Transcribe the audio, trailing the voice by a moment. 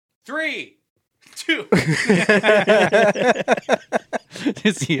3, 2.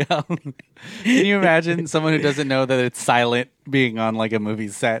 Just yell. Can you imagine someone who doesn't know that it's silent being on like a movie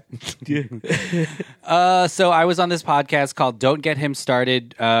set? So I was on this podcast called "Don't Get Him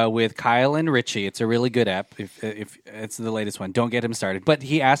Started" with Kyle and Richie. It's a really good app. If it's the latest one, "Don't Get Him Started." But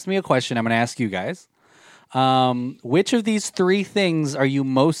he asked me a question. I'm going to ask you guys. Which of these 3 things are you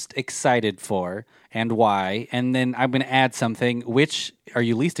most excited for, and why? And then I'm going to add something. Which are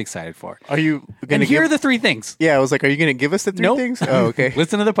you least excited for? Are you going And to here are the 3 things. Yeah, I was like, are you going to give us the 3 Nope. things? Oh, okay.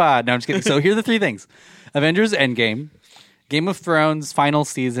 Listen to the pod. No, I'm just kidding. So here are the 3 things: Avengers Endgame, Game of Thrones final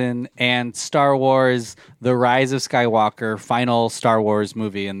season, and Star Wars: The Rise of Skywalker, final Star Wars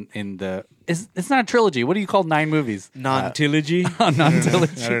movie in the. It's not a trilogy. What do you call 9 movies? Non-trilogy?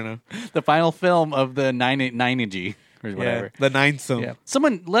 Non-trilogy. I don't know. The final film of the nineage or whatever. Yeah, the 9th film. Yeah.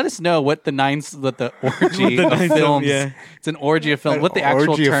 Someone let us know what the orgy the of ninth films. film, yeah. It's an orgy of film. What the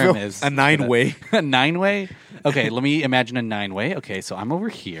actual orgy of term films. is? A 9-way. A 9-way? Okay, let me imagine a 9-way. Okay, so I'm over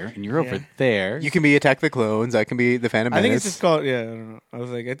here and you're over there. You can be Attack the Clones. I can be the Phantom Menace. I think it's just called, I don't know. I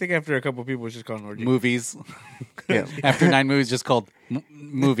was like, I think after a couple people, it's just called an orgy. Movies. Yeah. After 9 movies, just called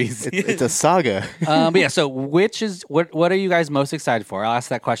movies. It's a saga. But yeah, so what are you guys most excited for? I'll ask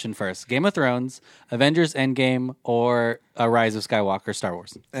that question first. Game of Thrones, Avengers Endgame, or A Rise of Skywalker, Star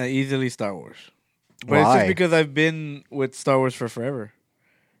Wars? Easily Star Wars. But it's Why? just because I've been with Star Wars for forever.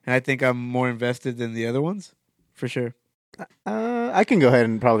 And I think I'm more invested than the other ones, for sure. I can go ahead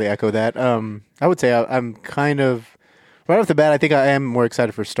and probably echo that. I would say I'm kind of right off the bat. I think I am more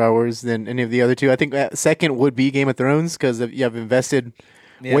excited for Star Wars than any of the other 2. I think second would be Game of Thrones because you have invested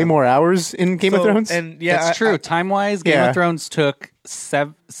way more hours in Game of Thrones. And That's true. Time-wise, Game Yeah. of Thrones took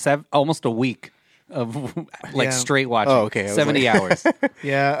almost a week of straight watching. Oh, okay. I was 70 like- hours.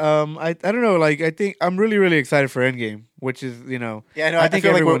 I don't know. Like, I think I'm really, really excited for Endgame, which is, Yeah, I know. I think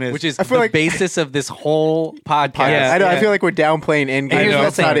feel like everyone we're- is. Which is I feel the like- basis of this whole podcast. Yeah. I know. I feel like we're downplaying And Endgame. here's the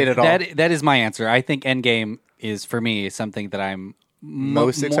That's thing. not it at all. That is my answer. I think Endgame is, for me, something that I'm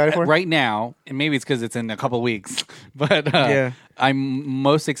Most excited for? right now, and maybe it's because it's in a couple weeks, but Yeah. I'm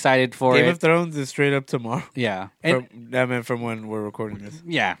most excited for Game it. of Thrones is straight up tomorrow. Yeah, and From when we're recording this.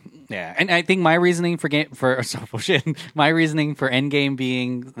 yeah, and I think my reasoning for my reasoning for Endgame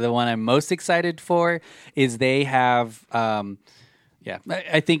being the one I'm most excited for is they have.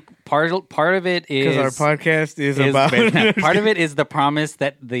 I think part of it is Because our podcast is about... part of it is the promise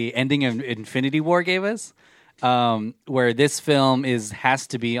that the ending of Infinity War gave us, where this film has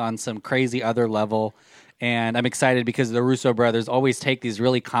to be on some crazy other level. And I'm excited because the Russo brothers always take these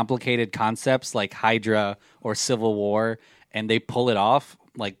really complicated concepts like Hydra or Civil War, and they pull it off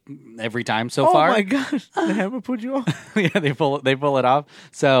like every time so Oh far. my God. The hammer put you off. Yeah, they pull it off.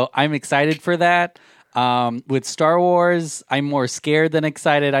 So I'm excited for that. With Star Wars, I'm more scared than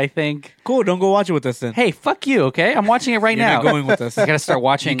excited, I think. Cool. Don't go watch it with us then. Hey, fuck you, okay? I'm watching it right You're now. not going with us. I gotta start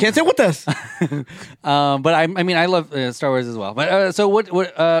watching. You can't sit with us. But I love Star Wars as well. But so what?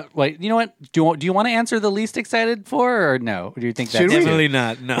 Wait, you know what? Do you want to answer the least excited for, or no? Or do you think that's Definitely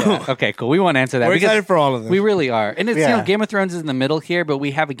not. No. Okay, cool. We won't answer that. We're because excited for all of them. We really are. And it's Yeah. Game of Thrones is in the middle here, but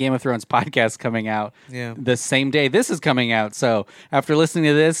we have a Game of Thrones podcast coming out the same day this is coming out. So after listening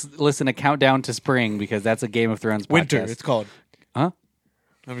to this, listen to Countdown to Spring because that's a Game of Thrones podcast. Winter, it's called. Huh?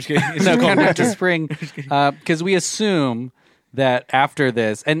 I'm just kidding. It's No, called Countdown Winter. to Spring. Because we assume that after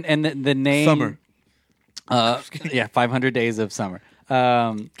this, and the name... Summer. 500 Days of Summer.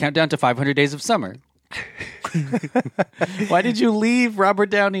 Countdown to 500 Days of Summer. Why did you leave Robert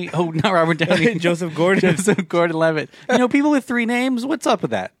Downey? Oh, not Robert Downey. Joseph Gordon. Joseph Gordon-Levitt. People with 3 names. What's up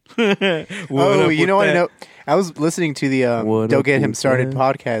with that? Oh, you know what? I know. I was listening to the Don't Get Him Started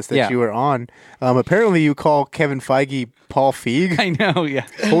podcast that Yeah. you were on. Apparently, you call Kevin Feige Paul Feig. I know. Yeah.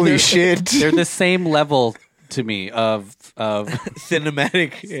 Holy shit! They're the same level to me of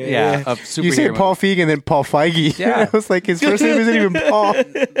Cinematic. of superhero. You said Paul Feig and then Paul Feige. Yeah. I was like, his first name isn't even Paul.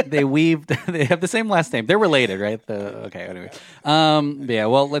 They have the same last name. They're related, right? Okay. Anyway. Yeah.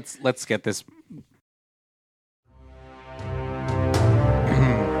 Well, let's get this.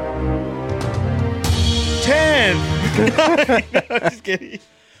 10. Just kidding.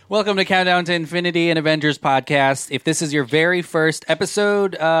 Welcome to Countdown to Infinity, an Avengers podcast. If this is your very first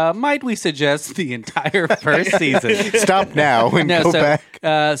episode, might we suggest the entire first season? Stop now and go back.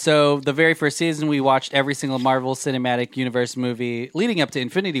 So the very first season, we watched every single Marvel Cinematic Universe movie leading up to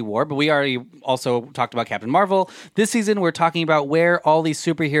Infinity War, but we already also talked about Captain Marvel. This season, we're talking about where all these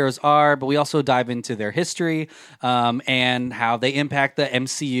superheroes are, but we also dive into their history and how they impact the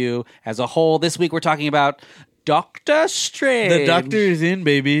MCU as a whole. This week, we're talking about Doctor Strange. The Doctor is in,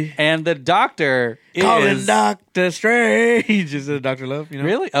 baby. And the Doctor Calling is... Doctor Strange. Is it Dr. Love? You know?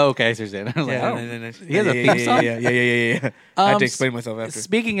 Really? Oh, okay, seriously. I was like, oh. no. He has a theme song? Yeah. I had to explain myself after.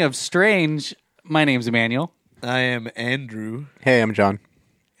 Speaking of strange, my name's Emmanuel, I am Andrew. Hey, I'm John.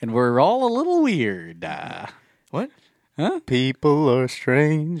 and we're all a little weird. What? Huh? People are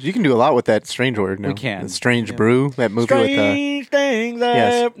strange. You can do a lot with that strange word now. We can. The Strange Brew, that movie Strange things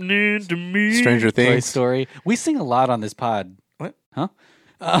yes. happening to me. Stranger Toy Things. Story. We sing a lot on this pod. What? Huh?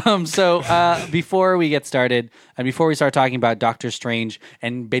 So before we get started, and before we start talking about Doctor Strange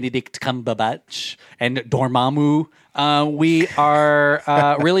and Benedict Cumberbatch and Dormammu, we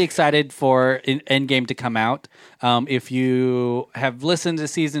are really excited for Endgame to come out. If you have listened to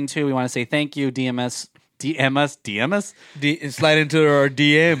season 2, we want to say thank you. DM us. Slide into our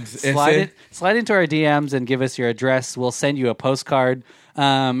DMs. Slide into our DMs and give us your address. We'll send you a postcard.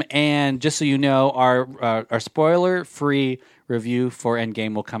 And just so you know, our spoiler-free review for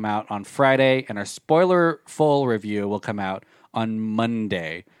Endgame will come out on Friday, and our spoiler-full review will come out on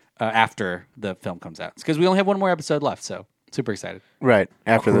Monday after the film comes out. Because we only have one more episode left, so super excited. Right,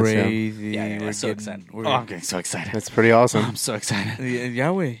 after this. Crazy. Yeah, We're so getting- excited. we're- I'm getting so excited. That's pretty awesome. I'm so excited.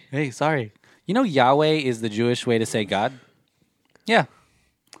 Yahweh. Hey, sorry. You know Yahweh is the Jewish way to say God? Yeah.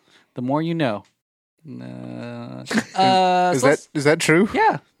 The more you know. Is that true?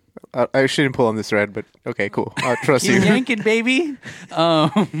 Yeah. I shouldn't pull on this thread, but okay, cool. I'll trust Keep you. yanking, baby. So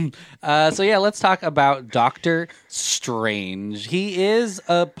yeah, let's talk about Doctor Strange. He is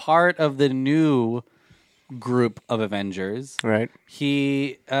a part of the new group of Avengers. Right.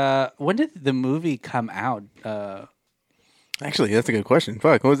 He when did the movie come out? Actually, that's a good question.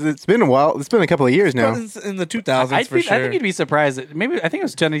 Fuck, it's been a while. It's been a couple of years now. In the 2000s I for sure. think you'd be surprised. I think it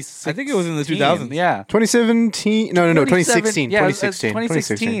was 2016. I think it was in the 2000s. Yeah. 2017? No, 2016. Yeah, 2016.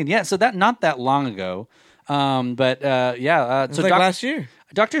 2016. Yeah, so that not that long ago. It was so like last year.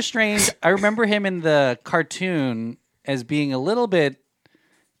 Doctor Strange, I remember him in the cartoon as being a little bit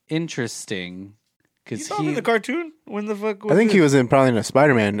interesting You because saw him in the cartoon? When the fuck was I think it? he was probably in a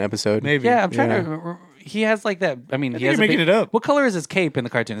Spider-Man episode. Maybe. yeah, I'm trying Yeah. to remember. He has like that. I mean, he think has you're a making big- it up. What color is his cape in the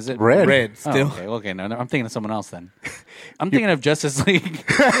cartoon? Is it Red. Red, Oh, still. okay, no, I'm thinking of someone else then. I'm thinking of Justice League. Who's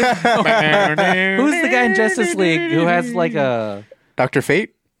the guy in Justice League who has like a Dr.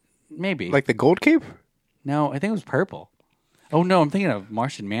 Fate? maybe Like the gold cape? no? I think it was purple. Oh no, I'm thinking of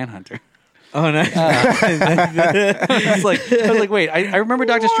Martian Manhunter. Oh, nice. I was like, wait, I remember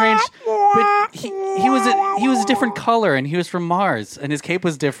Doctor Strange, but he was a different color, and he was from Mars, and his cape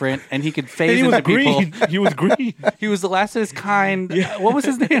was different, and he could phase And he was into people. green. He was green. He was the last of his kind. What was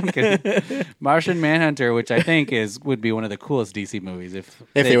his name? I'm kidding. Martian Manhunter, which I think would be one of the coolest DC movies if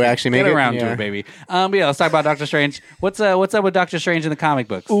they would actually get make it, around to yeah. it, baby. But yeah, let's talk about Doctor Strange. What's up with Doctor Strange in the comic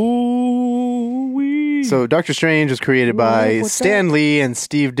books? Ooh, wee. So Doctor Strange was created by Stan Lee and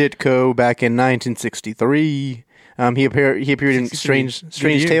Steve Ditko back in 1963. He appeared in 63. Strange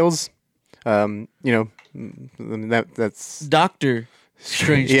Good year. Tales. That's Doctor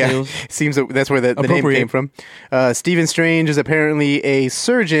Strange yeah. Tales. Seems that's where the name Appropriate. came from. Stephen Strange is apparently a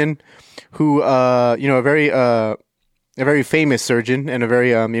surgeon who a very famous surgeon and a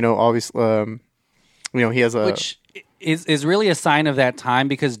very obvious he has a Which is really a sign of that time,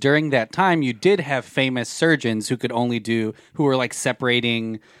 because during that time you did have famous surgeons who were like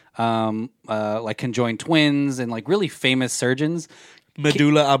separating like conjoined twins and like really famous surgeons.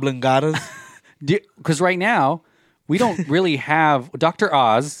 Medulla oblongatas. Because right now we don't really have Dr.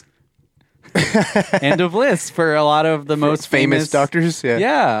 Oz. End of list for a lot of the most famous doctors.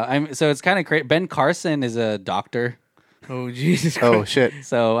 Yeah, so it's kind of crazy. Ben Carson is a doctor, Oh, Jesus Christ. Oh shit.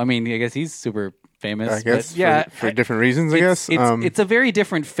 so I mean, I guess he's super famous. I guess but, yeah, for different reasons. I guess it's a very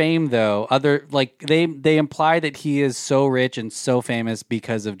different fame, though. They imply that he is so rich and so famous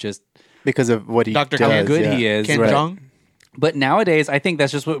because of just because of what he Dr. does. how good yeah. he is. Ken Right. Jong. But nowadays, I think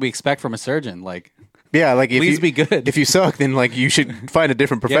that's just what we expect from a surgeon. Like, Yeah, like if Please you, be good. If you suck, then like you should find a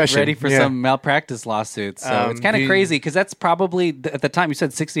different get profession. ready for Yeah. some malpractice lawsuits. So it's kind of crazy because that's probably at the time you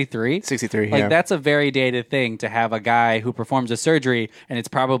said 63. 63. Like yeah. that's a very dated thing to have a guy who performs a surgery and it's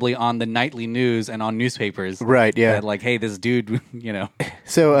probably on the nightly news and on newspapers. Right, yeah. That, like, hey, this dude,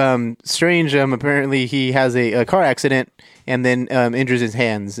 So Strange apparently he has a car accident and then injures his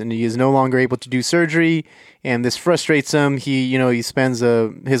hands, and he is no longer able to do surgery, and this frustrates him. He spends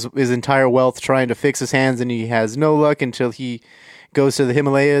his entire wealth trying to fix his hands, and he has no luck until he goes to the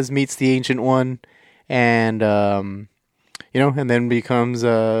Himalayas, meets the Ancient One, and and then becomes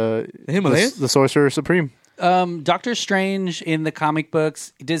The Himalayas? the Sorcerer Supreme. Doctor Strange in the comic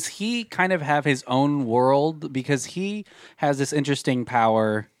books, does he kind of have his own world? Because he has this interesting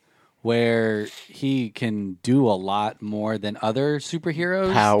power where he can do a lot more than other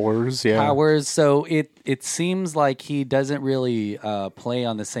superheroes. Powers. So it seems like he doesn't really play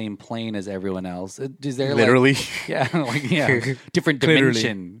on the same plane as everyone else. Is there Literally. different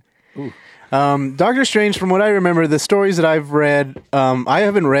dimension? Ooh. Doctor Strange, from what I remember, the stories that I've read, I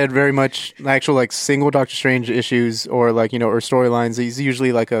haven't read very much actual like single Doctor Strange issues or like, or storylines. He's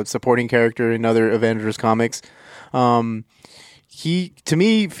usually like a supporting character in other Avengers comics. He, to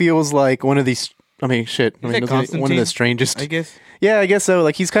me, feels like one of these. I mean, shit. I mean, one of the strangest. I guess. Yeah, I guess so.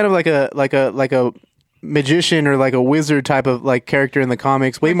 Like he's kind of like a magician or like a wizard type of like character in the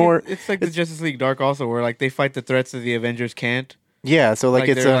comics. Way more. It's like the Justice League Dark also, where like they fight the threats that the Avengers can't. Yeah, so like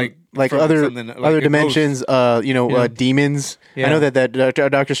it's like other dimensions. Demons. Yeah. I know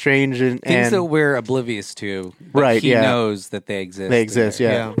that Doctor Strange and things that we're oblivious to. Right. He knows that they exist. They exist.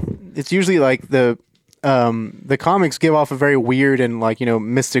 Yeah. It's usually like the comics give off a very weird and like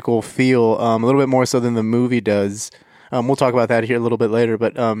mystical feel, a little bit more so than the movie does. We'll talk about that here a little bit later,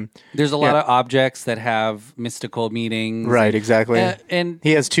 but there's a lot of objects that have mystical meanings. Right, exactly. And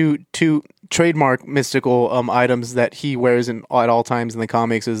he has two trademark mystical items that he wears at all times in the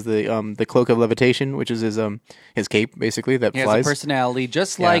comics. Is the cloak of levitation, which is his cape, basically that he flies. Has a personality,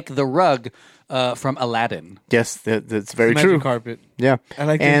 just like the rug from Aladdin. Yes, that's very true. Magic carpet. Yeah, I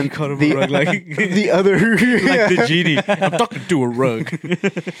like that you called him a rug, like the other, like the genie. I'm talking to a rug.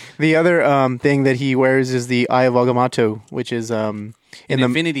 The other thing that he wears is the Eye of Agamotto, which is an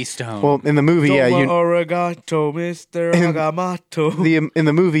Infinity Stone. Well, in the movie, Arigato, Mr. Agamotto. In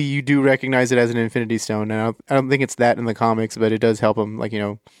the movie, you do recognize it as an Infinity Stone. Now, I don't think it's that in the comics, but it does help him, like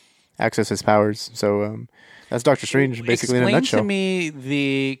access his powers. So. That's Doctor Strange, basically, in a nutshell. Explain to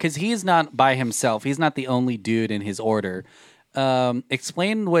me because he's not by himself. He's not the only dude in his order.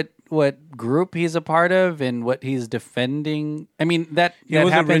 Explain what group he's a part of and what he's defending. I mean, that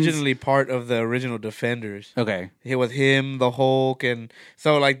was happens. Originally part of the original Defenders. Okay. It was him, the Hulk, and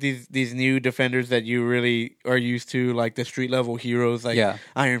so like these new Defenders that you really are used to, like the street level heroes like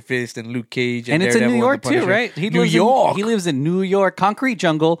Iron Fist and Luke Cage. And it's in New York too, right? He lives in New York, concrete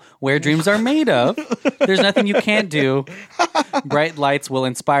jungle where dreams are made of. There's nothing you can't do. Bright lights will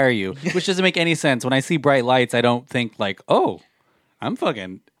inspire you, which doesn't make any sense. When I see bright lights, I don't think like, oh, I'm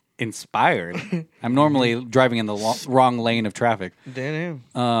fucking inspired. I'm normally driving in the wrong lane of traffic. Damn.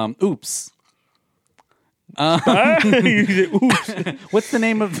 Oops. What's the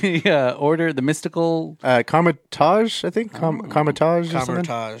name of the order? The mystical Kamar-Taj, I think. Kamar-Taj.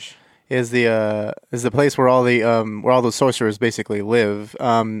 Kamar-Taj is the place where all those sorcerers basically live.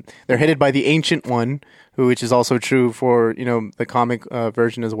 They're headed by the Ancient One, which is also true for the comic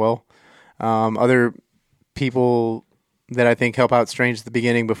version as well. Other people that I think help out Strange at the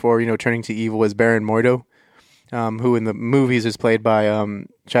beginning before turning to evil is Baron Mordo, who in the movies is played by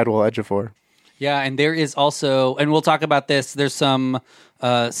Chadwell Ejiofor. Yeah, and there is also, and we'll talk about this, there's some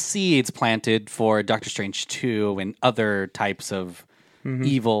seeds planted for Doctor Strange 2 and other types of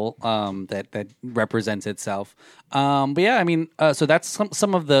evil that represents itself. But yeah, I mean, so that's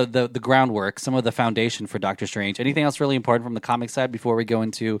some of the groundwork, some of the foundation for Doctor Strange. Anything else really important from the comic side before we go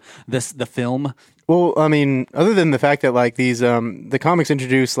into the film? Well, I mean, other than the fact that like these the comics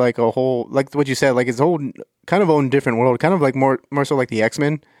introduce like a whole, like what you said, like it's a whole kind of own different world, kind of like more so like the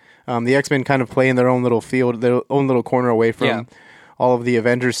X-Men. The X-Men kind of play in their own little field, their own little corner away from all of the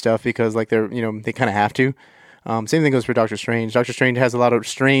Avengers stuff because like they're they kind of have to. Same thing goes for Doctor Strange. Doctor Strange has a lot of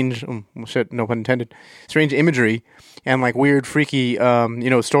strange, no pun intended, strange imagery and like weird, freaky,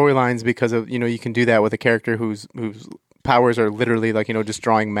 storylines because of you can do that with a character whose powers are literally like just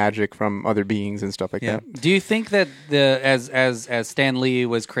drawing magic from other beings and stuff like that. Do you think that as Stan Lee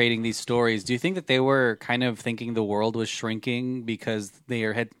was creating these stories, do you think that they were kind of thinking the world was shrinking because they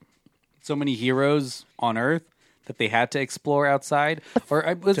had so many heroes on Earth that they had to explore outside?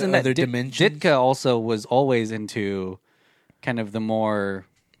 Or wasn't that Ditka also was always into kind of the more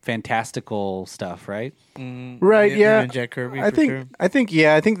fantastical stuff, right? Right, yeah. Jack Kirby, I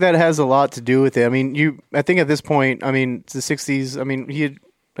think that has a lot to do with it. I mean, I think at this point, I mean, it's the 60s. I mean,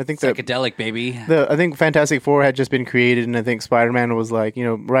 psychedelic, baby. I think Fantastic Four had just been created, and I think Spider-Man was like,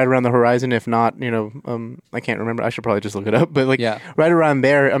 right around the horizon, if not, I can't remember. I should probably just look it up, but right around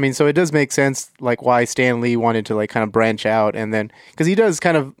there. I mean, so it does make sense, like why Stan Lee wanted to like kind of branch out, and then because he does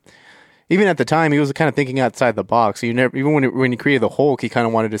kind of. Even at the time, he was kind of thinking outside the box. You never, even when he created the Hulk, he kind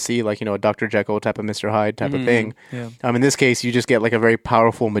of wanted to see like a Dr. Jekyll type of Mr. Hyde type of thing. Yeah. In this case, you just get like a very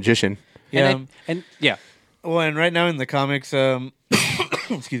powerful magician. Yeah, and yeah. Well, and right now in the comics,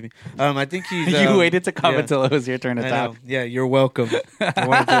 Excuse me. I think he's. You waited to come yeah. until it was your turn to I talk. know. Yeah, you're welcome.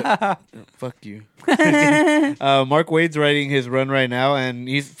 Fuck you. Mark Wade's writing his run right now, and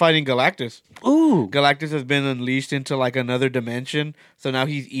he's fighting Galactus. Ooh. Galactus has been unleashed into like another dimension, so now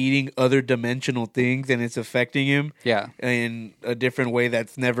he's eating other dimensional things, and it's affecting him. Yeah. In a different way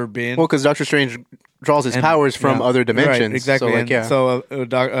that's never been. Well, because Doctor Strange draws his powers from other dimensions. Right, exactly. So,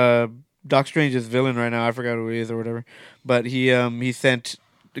 Doc Strange's villain right now, I forgot who he is or whatever, but he sent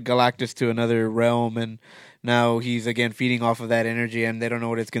Galactus to another realm, and now he's again feeding off of that energy, and they don't know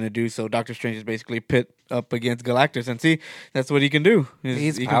what it's going to do. So Doctor Strange is basically pit up against Galactus, and see, that's what he can do.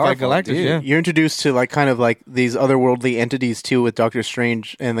 He's he powerful, can fight Galactus. dude. Yeah, you're introduced to like kind of like these otherworldly entities too with Doctor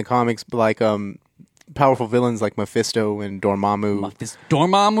Strange in the comics, like powerful villains like Mephisto and Dormammu,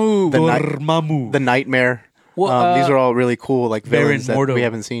 Dormammu. Dormammu, the Nightmare. Well, these are all really cool like villains Baron that Mordo. we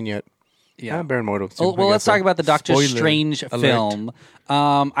haven't seen yet. Yeah, Baron Mordo. Well, let's talk about the Doctor Spoiler Strange alert. film.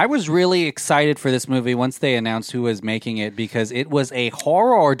 I was really excited for this movie once they announced who was making it because it was a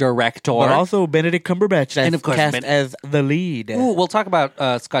horror director. but also Benedict Cumberbatch, And of course, cast as the lead. Ooh, we'll talk about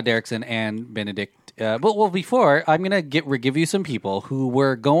Scott Derrickson and Benedict. Well, before I'm gonna give you some people who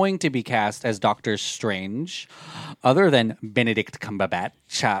were going to be cast as Doctor Strange, other than Benedict Cumberbatch,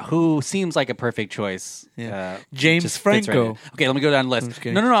 who seems like a perfect choice. Yeah. James just fits Franco. in. Okay, let me go down the list.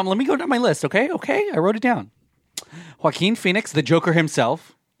 Okay. No. Let me go down my list. Okay, I wrote it down. Joaquin Phoenix, the Joker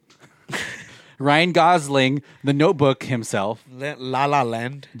himself. Ryan Gosling, the Notebook himself. La La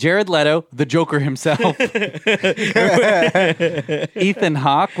Land. Jared Leto, the Joker himself. Ethan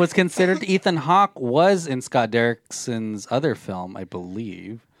Hawke was considered. Ethan Hawke was in Scott Derrickson's other film, I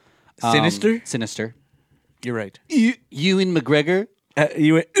believe. Sinister? Sinister. You're right. Ewan McGregor.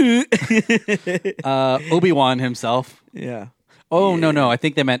 You went, Obi-Wan himself. yeah. Oh, no. I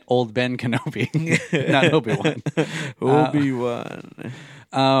think they meant old Ben Kenobi, not Obi-Wan. Obi-Wan.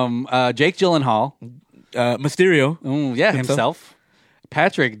 Jake Gyllenhaal. Mysterio. Ooh, yeah, himself.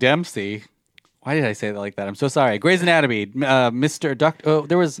 Patrick Dempsey. Why did I say that like that? I'm so sorry. Grey's Anatomy. Mr. Doctor. Oh,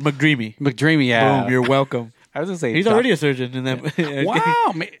 there was McDreamy. Yeah. Boom, you're welcome. I was gonna say He's already a surgeon in that.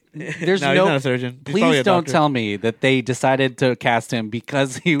 Wow. There's no, he's not a surgeon. He's probably Please a don't doctor. tell me that they decided to cast him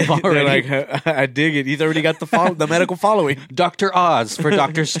because he already They're like, I dig it. He's already got the medical following. Dr. Oz for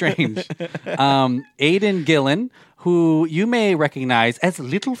Doctor Strange. Aidan Gillen, who you may recognize as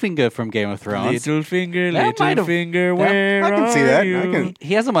Littlefinger from Game of Thrones. Little finger, That might have- where I can see are that. you?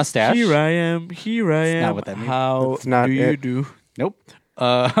 He has a mustache. Here I am. not what that means. How That's not do you it. do? Nope.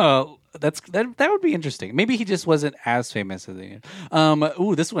 That would be interesting. Maybe he just wasn't as famous as he.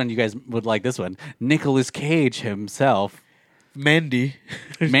 Ooh, this one you guys would like. This one, Nicolas Cage himself, Mandy.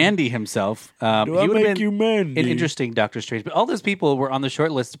 Mandy himself. Do I he would have make been you Mandy? an interesting Doctor Strange. But all those people were on the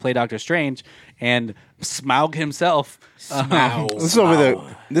short list to play Doctor Strange, and Smaug himself.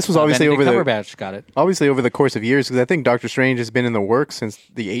 This was obviously over the Cumberbatch got it. obviously over the course of years because I think Doctor Strange has been in the works since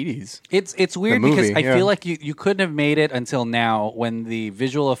the 80s. It's weird movie, because I yeah. feel like you couldn't have made it until now when the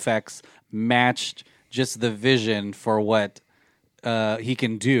visual effects matched just the vision for what he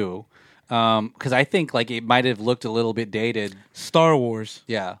can do. Because I think like it might have looked a little bit dated. Star Wars.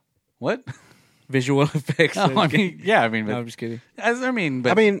 Yeah. What? Visual effects. No, I mean, yeah. I mean, No, but, I'm just kidding.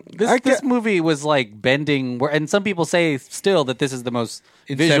 this movie was like bending. And some people say still that this is the most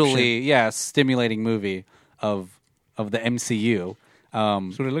Inception. visually, stimulating movie of the MCU.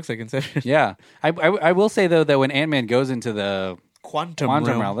 That's what it looks like. Inception. Yeah, I will say though that when Ant-Man goes into the Quantum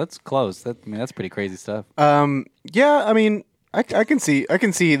realm, that's close. That's pretty crazy stuff. Yeah, I mean, I can see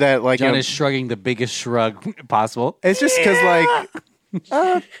that like John is shrugging the biggest shrug possible. it's just because like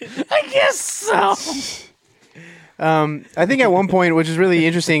I guess so. I think at one point, which is really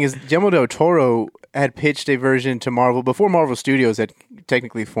interesting, is Guillermo del Toro had pitched a version to Marvel before Marvel Studios had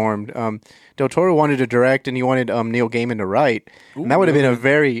technically formed. Del Toro wanted to direct, and he wanted Neil Gaiman to write, and that would have been a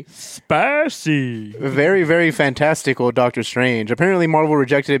very Spicy. very, very fantastical Doctor Strange. Apparently, Marvel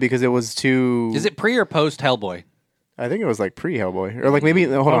rejected it because it was too. Is it pre or post Hellboy? I think it was like pre-Hellboy, or like maybe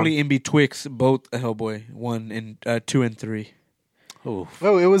hold Probably on. in betwixt both Hellboy 1 and 2 and 3. Ooh.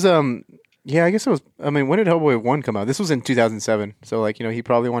 Oh, it was yeah, I guess it was. I mean, when did Hellboy 1 come out? This was in 2007, so like he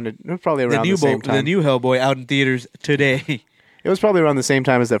probably wanted. It was probably around the same time. The new Hellboy out in theaters today. It was probably around the same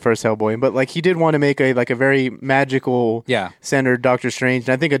time as that first Hellboy, but like he did want to make a very magical, centered Doctor Strange,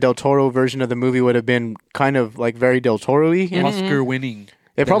 and I think a Del Toro version of the movie would have been kind of like very Del Toro-y. Oscar winning.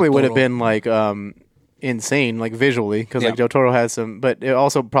 It probably would have been like insane, like visually, because like Del Toro has some, but it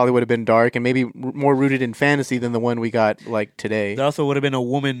also probably would have been dark and maybe more rooted in fantasy than the one we got like today. There also would have been a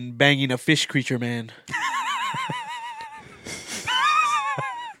woman banging a fish creature man.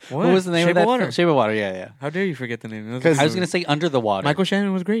 What? What was the name Shape of that? Water. Shape of Water. Yeah, yeah. How dare you forget the name? It was a 'Cause- good I was movie. going to say Under the Water. Michael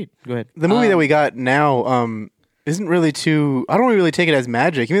Shannon was great. Go ahead. The movie that we got now isn't really too. I don't really take it as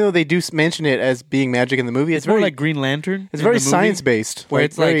magic, even though they do mention it as being magic in the movie. It's more like Green Lantern. it's in very the movie, science based. where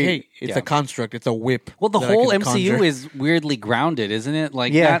it's like, very- hey, it's yeah. a construct. It's a whip. Well, the that I whole can MCU conjure. is weirdly grounded, isn't it?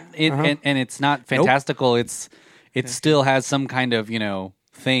 Like, Yeah. not, and it's not fantastical. It still has some kind of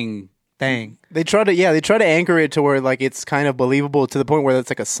thing. Dang. they try to anchor it to where like it's kind of believable to the point where it's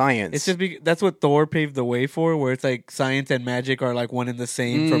like a science. It's just that's what Thor paved the way for, where it's like science and magic are like one and the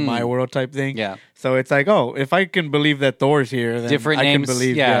same from my world type thing. Yeah. So it's like, oh, if I can believe that Thor's here, then Different I names. can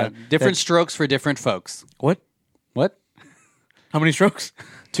believe, different that- strokes for different folks. what? What? How many strokes?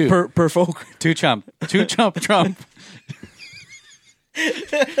 2. per folk. 2 Trump. 2 Trump.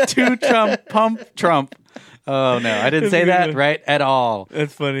 2 Trump. Oh no, I didn't say That's a that good one. right at all.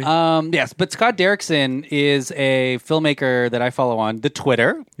 That's funny. Yes, but Scott Derrickson is a filmmaker that I follow on the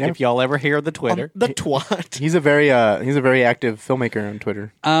Twitter. Yeah. If y'all ever hear the Twitter, the twat. he's a very active filmmaker on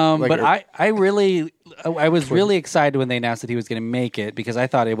Twitter. Like but a- I was really excited when they announced that he was going to make it because I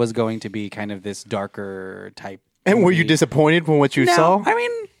thought it was going to be kind of this darker type. And were you movie. disappointed from what you No, saw? I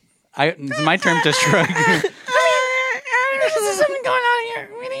mean, it's my turn to shrug. There's something going on here.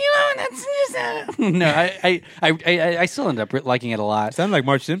 No, I still end up liking it a lot. Sounded like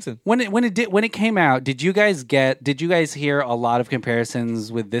Marge Simpson. When it came out, did you guys hear a lot of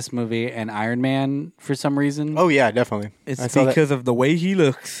comparisons with this movie and Iron Man for some reason? Oh yeah, definitely. It's I saw that. because of the way he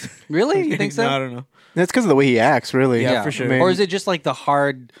looks. Really? You think so? No, I don't know. That's because of the way he acts. Really, Yeah, for sure. I mean, Or is it just like the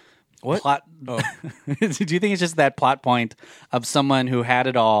hard What? plot? Oh. Do you think it's just that plot point of someone who had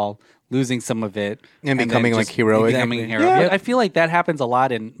it all, losing some of it, And then becoming, like, just heroic? Becoming Exactly. hero. Yeah. I feel like that happens a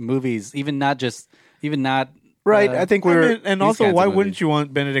lot in movies, even not. right? I think we're. and these also, kinds why of wouldn't movies. you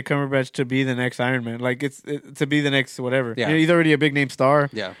want Benedict Cumberbatch to be the next Iron Man? Like it's to be the next whatever. Yeah. You know, he's already a big name star.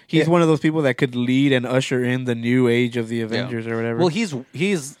 Yeah. He's Yeah. one of those people that could lead and usher in the new age of the Avengers or whatever. Well, his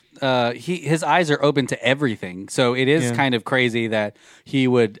eyes are open to everything, so it is Yeah. kind of crazy that he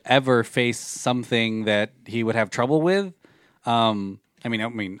would ever face something that he would have trouble with. I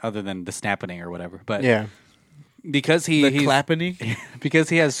mean, other than the snapping or whatever, but yeah. because the he's clapping. because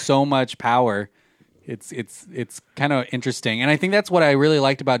he has so much power. It's kind of interesting, and I think that's what I really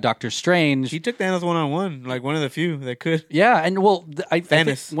liked about Doctor Strange. He took Thanos one-on-one, like one of the few that could. Yeah, and well, I think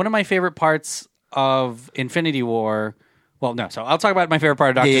Thanos. one of my favorite parts of Infinity War. Well, no, so I'll talk about my favorite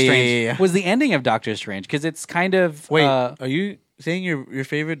part of Doctor Yeah. Strange was the ending of Doctor Strange because it's kind of Wait, are you saying your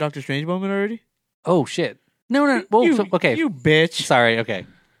favorite Doctor Strange moment already? oh shit, no. Well, okay, you bitch. sorry, okay,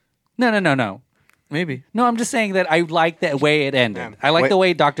 no. Maybe. No, I'm just saying that I like the way it ended. I like Wait. the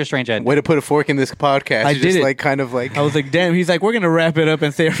way Doctor Strange ended. Way to put a fork in this podcast. I You're did just it. like kind of like. I was like, damn. He's like, we're gonna wrap it up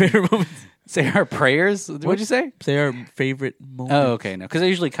and say our favorite moments. Say our prayers. What'd you say? Say our favorite moment. Oh, okay, no, because I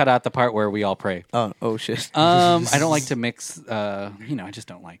usually cut out the part where we all pray. Oh shit. I don't like to mix. I just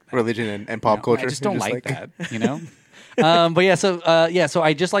don't like that. religion and pop No, culture. I just You're don't like that, but yeah, so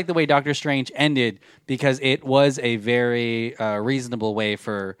I just like the way Doctor Strange ended because it was a very reasonable way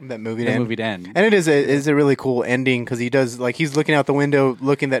for that movie the to end. movie to end. And it is a really cool ending because he does like he's looking out the window,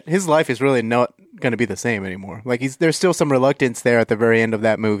 looking that his life is really not going to be the same anymore. Like there's still some reluctance there at the very end of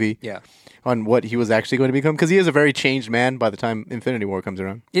that movie. Yeah. On what he was actually going to become because he is a very changed man by the time Infinity War comes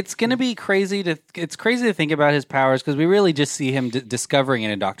around. It's gonna be crazy to think about his powers because we really just see him discovering it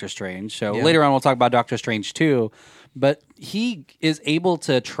in Doctor Strange. So later on we'll talk about Doctor Strange 2, but he is able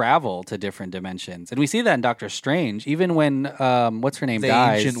to travel to different dimensions, and we see that in Doctor Strange. Even when what's her name The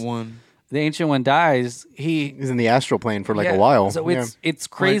dies, ancient one. the ancient one dies. He's in the astral plane for like Yeah, a while. So Yeah. it's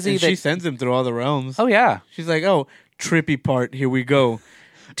crazy And that she sends him through all the realms. oh yeah. She's like, oh, trippy part. Here we go.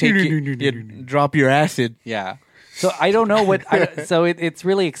 Take it, drop your acid. Yeah. So I don't know what. It's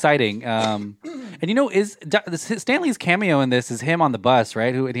really exciting. And Stanley's cameo in this is him on the bus,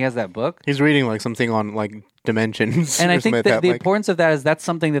 right? And he has that book. He's reading like something on like dimensions. And or I think something that like the that. importance of that is that's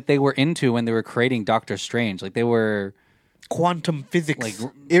something that they were into when they were creating Doctor Strange. Like they were Quantum physics.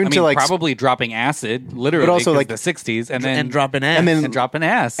 like Even to, like, probably dropping acid, literally, But also, 'cause like- the '60s, and then dropping ass. and then- and dropping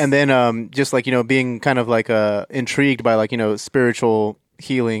ass, and then just like being kind of like intrigued by like spiritual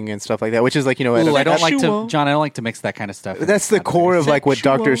healing and stuff like that, which is like Ooh, I don't like to, Sexual. John. I don't like to mix that kind of stuff. that's the core of like what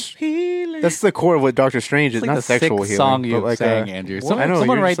Doctor Healing. That's the core of what Doctor Strange is. It's like not the sexual sixth healing, song but you like sang, Andrew. I Someone, know,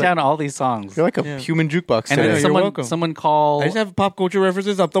 someone you're write just like- down all these songs. You're like a Yeah. human jukebox And today. then you're welcome. someone call I just have pop culture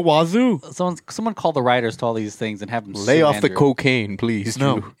references up the wazoo. someone call the writers to all these things and have them Lay sue off the Andrew. cocaine, please.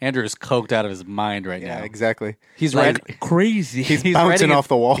 No. Drew. Andrew is coked out of his mind right Yeah, now. exactly. He's Like writing. crazy. He's He's bouncing writing off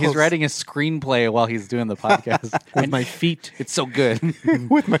the walls. He's writing a screenplay while he's doing the podcast. with my feet. It's so good.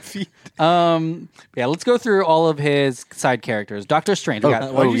 with my feet. Yeah, let's go through all of his side characters. Doctor Strange. We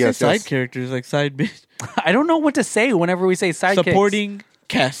got- Why did you yes, say side yes. characters like side bitch? I don't know what to say whenever we say sidekicks. Supporting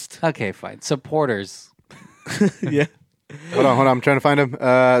cast. Okay, fine. Supporters. Yeah. Hold on. I'm trying to find him.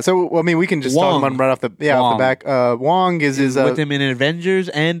 We can just talk Wong. about him right off the Wong. back. Wong is With him in Avengers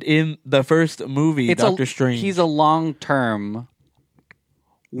and in the first movie, Doctor Strange. He's a long-term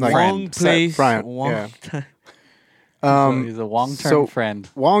like, Wong plays Friend, Wong. yeah. he's a long-term so- friend.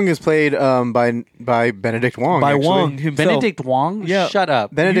 Wong is played by Benedict Wong. by actually. Wong himself. Benedict Wong? Yeah. Shut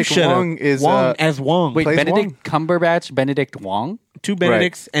up. Benedict You shut up. Wong is Wong as Wong. Wait, plays Benedict Cumberbatch, Benedict Wong? Two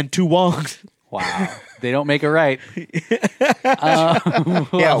Benedicts and two Wongs. Wow. They don't make it right.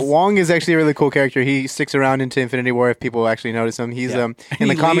 yeah. Wong is actually a really cool character. He sticks around into Infinity War if people actually notice him. He's in He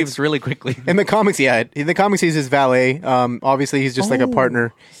the comics. leaves really quickly. In the comics, yeah. In the comics, he's his valet. Obviously, he's just like a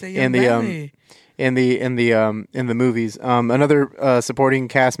partner in the in the movies. Another supporting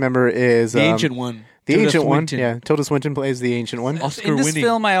cast member is the Ancient One. The Tilda Ancient Swinton. One. Yeah, Tilda Swinton plays the Ancient One. Oscar In this winning.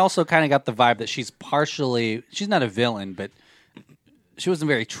 film, I also kind of got the vibe that she's not a villain, but she wasn't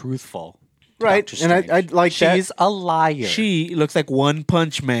very truthful. to Right, Doctor and I Strange. like that. She's a liar. She looks like One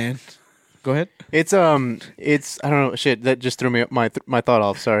Punch Man. Go ahead. It's I don't know. Shit, that just threw me my thought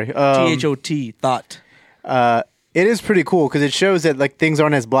off. Sorry. THOT. Thought. It is pretty cool because it shows that like things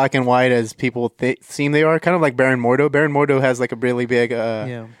aren't as black and white as people seem they are. Kind of like Baron Mordo. Baron Mordo has like a really big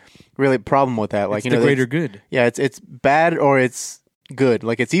really problem with that. Like It's the greater good. Yeah, it's bad or it's good.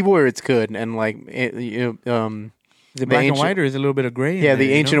 Like it's evil or it's good, and like Is it black and Ancient- white or is it a little bit of gray? in yeah, there, the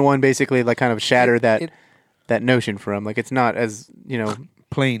you Ancient know? One basically like kind of shattered It- that notion for him. Like it's not as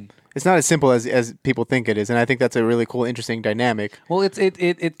Plain. it's not as simple as people think it is, and I think that's a really cool, interesting dynamic. Well,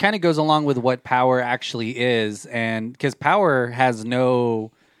 it kind of goes along with what power actually is, and because power has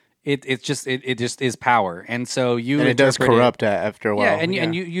no, it just is power, and so you And it does interpret corrupt after a while. Yeah,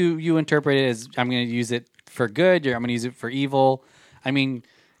 and you interpret it as I'm going to use it for good, or I'm going to use it for evil. I mean,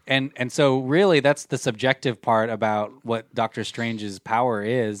 and so really that's the subjective part about what Doctor Strange's power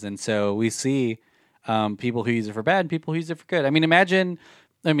is, and so we see people who use it for bad, and people who use it for good. I mean, imagine.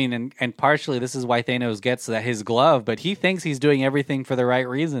 I mean, and partially this is why Thanos gets his glove, but he thinks he's doing everything for the right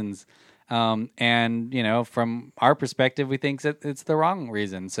reasons. And, from our perspective, we think that it's the wrong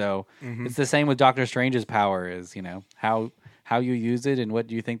reason. So it's the same with Doctor Strange's power is, how you use it and what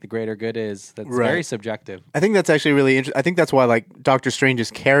you think the greater good is. That's Right. very subjective. I think that's actually really interesting. I think that's why, like, Doctor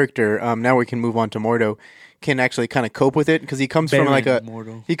Strange's character. Now we can move on to Mordo. Can actually kind of cope with it because he comes from like a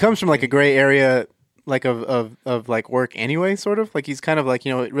Mordo. he comes from like a gray area, like of like work anyway. Sort of like he's kind of like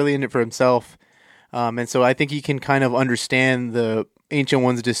really in it for himself, and so I think he can kind of understand the Ancient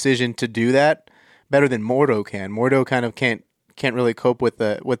One's decision to do that better than Mordo can. Mordo kind of can't really cope with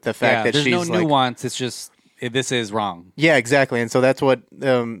the fact that there's she's no like, nuance. It's just this is wrong. yeah, exactly. And so that's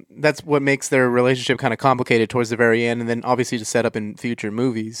what makes their relationship kind of complicated towards the very end, and then obviously to set up in future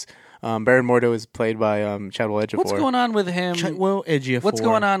movies. Baron Mordo is played by Chadwell Ejiofor. What's going on with him? Ejiofor. What's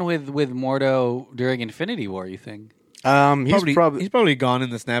going on with Mordo during Infinity War? You think? He's probably he's probably gone in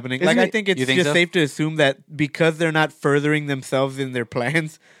the snapping. Isn't Like I he? think it's You think just so? safe to assume that because they're not furthering themselves in their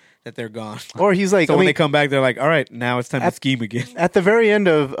plans, that they're gone. or he's like So I when mean, they come back, they're like, "All right, now it's time to scheme again." at the very end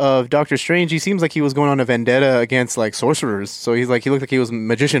of Doctor Strange, he seems like he was going on a vendetta against like sorcerers. So he looked like he was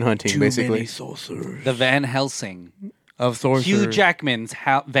magician hunting basically. sorcerers The Van Helsing, of sorcerers. Hugh Jackman's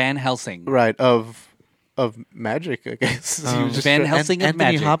Van Helsing. Right, of magic, I guess. He was just Van try- Helsing of Anthony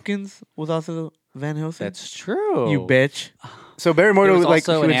magic. Hopkins was also Van Helsing. That's true. You bitch. So Baron There Mordo was like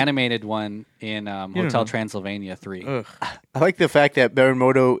also he an was- animated one in Hotel know. Transylvania 3. Ugh. I like the fact that Baron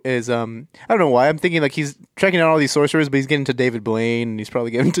Mordo is I don't know why I'm thinking like he's tracking down all these sorcerers, but he's getting to David Blaine and he's probably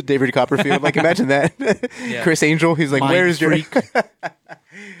getting to David Copperfield. Like imagine that. Chris Angel, he's like, Mind where's freak. your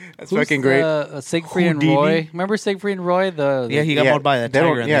That's Who's fucking great. Siegfried and Houdini? Roy. Remember Siegfried and Roy? Yeah, he got mauled by that they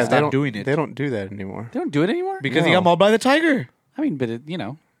tiger, don't- and yeah, they they stopped don't- doing it They don't do that anymore. They don't do it anymore? because he No. got mauled by the tiger. I mean, but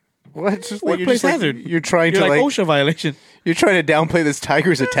What? It's just Workplace you're just, like, hazard. you're trying You're to like like OSHA violation. you're trying to downplay this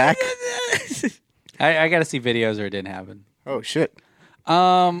tiger's attack. I got to see videos or it didn't happen. Oh shit.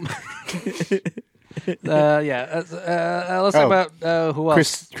 Let's talk about who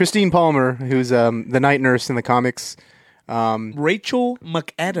else. Christine Palmer, who's the night nurse in the comics. Rachel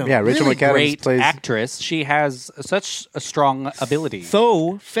McAdams. Yeah, Rachel really McAdams great plays. actress. She has such a strong ability.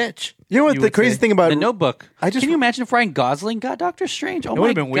 So fetch. You know what the would crazy say. thing about The Notebook. I just- Can you imagine if Ryan Gosling got Doctor Strange? Oh It my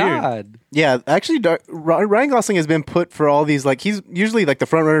would've been weird. god! Yeah, actually, Ryan Gosling has been put for all these. Like, he's usually like the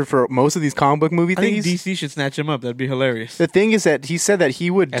front runner for most of these comic book movie I think things. DC should snatch him up. That'd be hilarious. The thing is that he said that he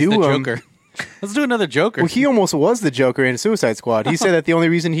would As do the him. Joker. Let's do another Joker. Well, he almost was the Joker in Suicide Squad. He said that the only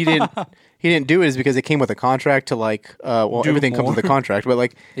reason he didn't do it is because it came with a contract to like Do everything comes more. with a contract, but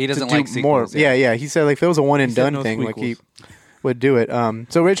like He doesn't to do like sequels, more. yeah. Yeah, he said like if it was a one and said done no thing, like he squeakles. would do it.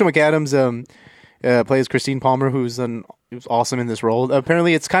 So Rachel McAdams plays Christine Palmer, who's awesome in this role.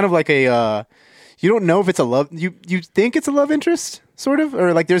 Apparently, it's kind of like a you don't know if it's a love. You think it's a love interest, sort of,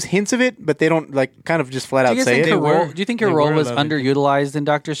 or like there's hints of it, but they don't like kind of just flat do out you, say think it. her were- role, do you think her they role were was loving it. underutilized in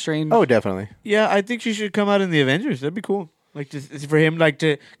Doctor Strange? Oh, definitely. Yeah, I think she should come out in the Avengers. That'd be cool. Like just for him, like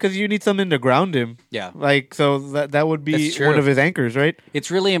to because you need something to ground him. Yeah. Like so that would be That's true. one of his anchors, right?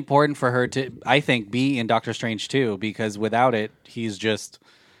 It's really important for her to, I think, be in Doctor Strange too, because without it, he's just.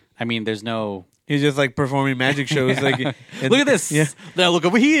 I mean, there's no. He's just like performing magic shows. Like Look at this. Yeah, Now look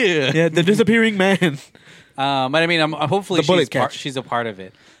over here. yeah, the disappearing man. But I mean, I'm hopefully The bullet she's catch. she's a part of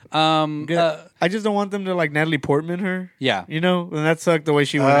it. I just don't want them to like Natalie Portman her. Yeah. You know, and that sucked the way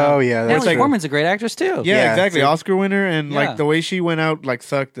she went out. Oh yeah, that's Natalie true. Portman's a great actress too. Yeah, Yeah, exactly. so- Oscar winner, and Yeah. like the way she went out, like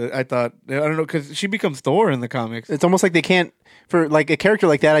sucked. I thought I don't know because she becomes Thor in the comics. It's almost like they can't for like a character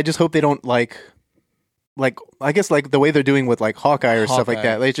like that. I just hope they don't like I guess like the way they're doing with like Hawkeye or stuff like Hawkeye.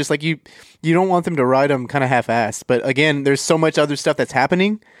 that. Like, it's just like you don't want them to ride them kind of half-assed. But again, there's so much other stuff that's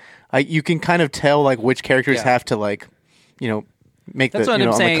happening. You can kind of tell like which characters Yeah. have to like make That's the what I'm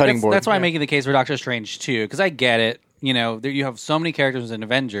on the saying. cutting That's, board. that's why I'm Yeah. making the case for Doctor Strange too, because I get it. You know, there, you have so many characters in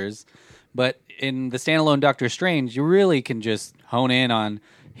Avengers, but in the standalone Doctor Strange, you really can just hone in on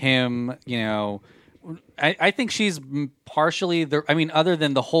him. You know, I think she's partially the. I mean, other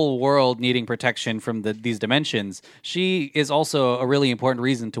than the whole world needing protection from these dimensions, she is also a really important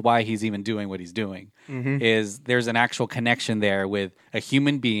reason to why he's even doing what he's doing. Is there's an actual connection there with a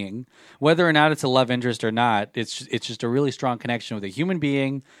human being, whether or not it's a love interest or not. It's just a really strong connection with a human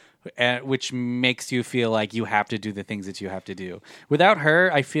being. Which makes you feel like you have to do the things that you have to do. Without her,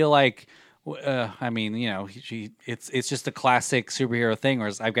 I feel like, I mean, you know, it's just a classic superhero thing, where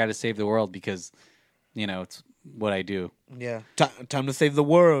it's, I've got to save the world because, you know, it's what I do. Yeah, time to save the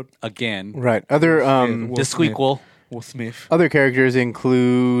world. Again, Right. Other Will the Smith. squeakquel. Will Smith. other characters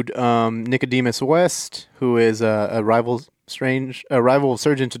include Nicodemus West, who is a rival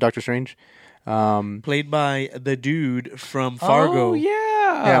surgeon to Doctor Strange. Played by the dude from Fargo. Oh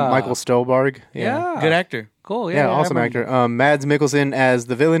yeah, Yeah, Michael Stolberg. Yeah, Good actor. cool. Yeah, I awesome remember. actor. Mads Mikkelsen as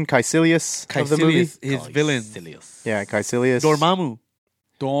the villain, Caecilius of the movie. Caecilius, his villain. Caecilius. Yeah, Caecilius. Dormammu.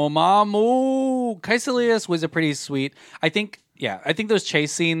 Dormammu. Caecilius was a pretty sweet. I think those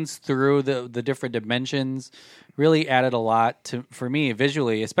chase scenes through the different dimensions really added a lot for me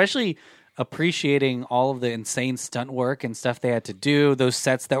visually, especially appreciating all of the insane stunt work and stuff they had to do. Those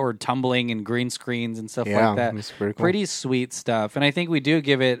sets that were tumbling and green screens and stuff Yeah, like that. that's pretty cool. Pretty sweet stuff. And I think we do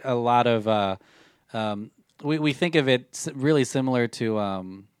give it a lot of. We think of it really similar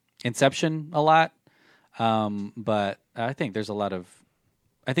to Inception a lot, but I think there's a lot of.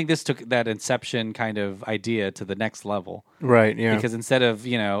 I think this took that Inception kind of idea to the next level. Right, yeah. Because instead of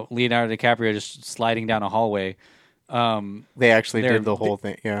Leonardo DiCaprio just sliding down a hallway, They actually they're- did the whole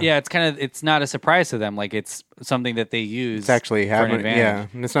thing. Yeah. yeah, it's not a surprise to them. Like it's something that they use. It's actually for an happening. advantage. Yeah.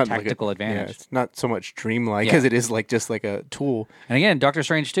 And it's not Tactical like advantage. Yeah, it's not so much dreamlike Yeah. as it is like just like a tool. And again, Doctor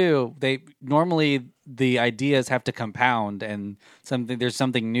Strange too. They normally the ideas have to compound, and there's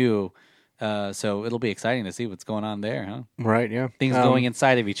something new. So it'll be exciting to see what's going on there, huh? Right, yeah. Things going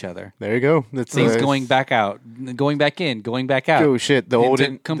inside of each other. There you go. That's Things going back out, going back in, going back out. Oh shit, the old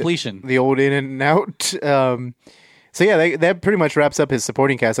into completion. The old in and out. So yeah, that pretty much wraps up his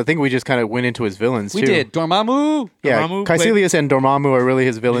supporting cast. I think we just kind of went into his villains We too. did Dormammu. Yeah, Dormammu Caecilius and Dormammu are really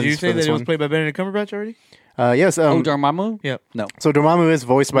his villains Did you for say that this it was one. played by Benedict Cumberbatch already? Yes. Dormammu. Yep. No, So Dormammu is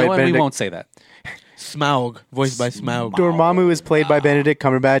voiced by no, we Benedict. won't say that. Smaug, voiced by Smaug. Dormammu is played by Benedict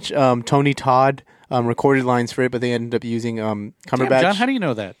Cumberbatch. Tony Todd recorded lines for it, but they ended up using Damn, Cumberbatch. John, how do you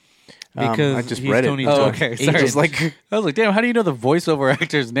know that? Because I just he's read it. Tony Oh, Todd. okay. Agent. Sorry. Just like I was like, damn, how do you know the voiceover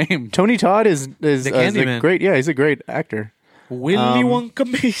actor's name? Tony Todd is The a Candyman. great. Yeah, he's a great actor. Willy Wonka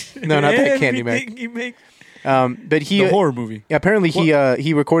makes no, not that everything Candyman. he makes. But he The horror movie. apparently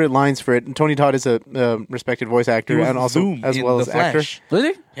he recorded lines for it. And Tony Todd is a respected voice actor He was and also Zoom as in well The as actor. Flash. Was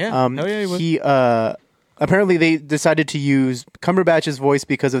he? Yeah. Hell yeah, he was. Apparently they decided to use Cumberbatch's voice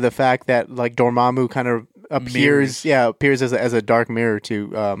because of the fact that like Dormammu kind of appears as a dark mirror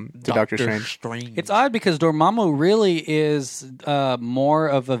to Doctor Strange. It's odd because Dormammu really is more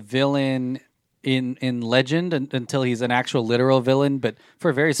of a villain in Legend until he's an actual literal villain, but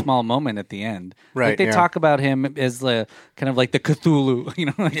for a very small moment at the end. Right, Like they yeah. talk about him as the kind of like the Cthulhu,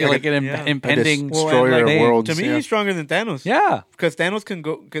 like an impending destroyer of thing. worlds. To me, Yeah. he's stronger than Thanos. Yeah. Because Thanos can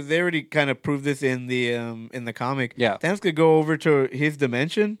go. Because they already kind of proved this in the comic. Yeah. Thanos could go over to his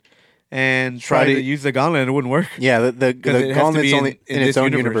dimension and try to use the gauntlet, and it wouldn't work. Yeah, the it has to gauntlet's be only in in its this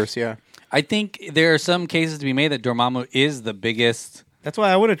own universe. universe. Yeah. I think there are some cases to be made that Dormammu is the biggest. That's why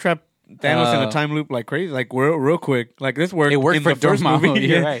I would have trapped Thanos in a time loop like crazy, like real quick. Like this worked. It worked in for the first Dormammu, movie.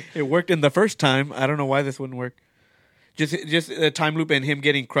 you're Yeah, right. It worked in the first time. I don't know why this wouldn't work. Just a time loop and him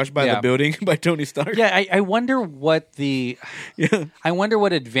getting crushed by Yeah. the building by Tony Stark. Yeah, I wonder what the. Yeah. I wonder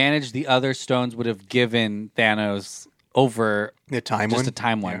what advantage the other stones would have given Thanos over The time just one? a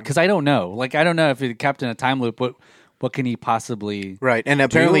time one. Yeah. Because I don't know. Like I don't know if he kept in a time loop. What can he possibly Right, and do?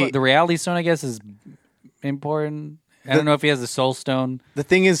 apparently The Reality Stone, I guess, is important. I don't know if he has the Soul Stone. the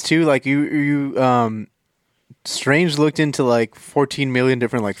thing is too, like you Strange looked into like 14 million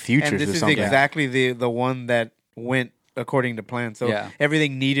different like futures And this or is something. exactly the one that went according to plan. So Yeah.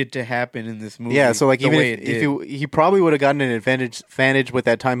 everything needed to happen in this movie. Yeah, so like the even way if it did. he probably would have gotten an advantage with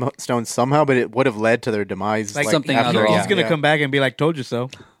that time stone somehow, but it would have led to their demise. Like something after other, all. he's gonna Yeah. come back and be like, "Told you so,"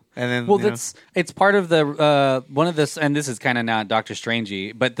 and then Well, you know. that's it's part of the one of this, and this is kind of not Doctor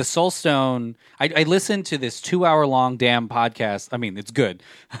Strangey, but the Soul Stone. I listened to this 2-hour long damn podcast. I mean, it's good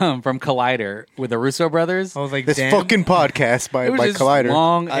from Collider with the Russo brothers. I was like, this "Damn." fucking podcast by It was just Collider.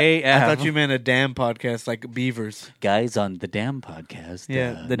 long I AF. thought you meant a damn podcast like Beavers. guys on the Damn podcast.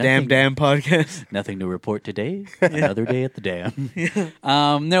 Yeah, the nothing- damn podcast. Nothing to report today. Another day at the dam.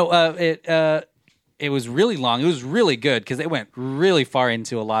 It was really long. It was really good because they went really far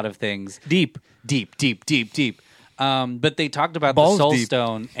into a lot of things. Deep. But they talked about Balls the Soul deep.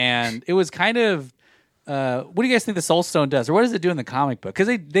 Stone, and it was kind of. What do you guys think the Soul Stone does, or what does it do in the comic book? Because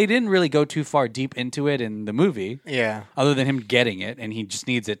they didn't really go too far deep into it in the movie. Yeah. Other than him getting it, and he just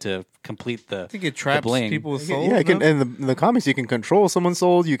needs it to complete the. I think it traps bling. people's souls. Yeah, no? in the comics, you can control someone's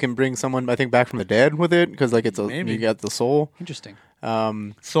soul. You can bring someone, I think, back from the dead with it because, like, Maybe. you got the soul. Interesting.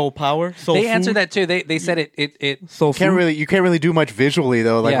 soul power. Soul They food? answered that too. They said it Soul You can't food? really do much visually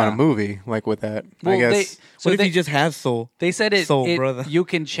though, like Yeah. on a movie, like with that. Well, I guess. What if they, he just has soul? They said Soul, brother. you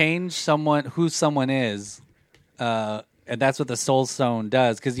can change who someone is, and that's what the Soul Stone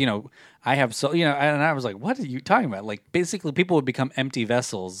does. Because I have soul, and I was like, what are you talking about? Like basically, people would become empty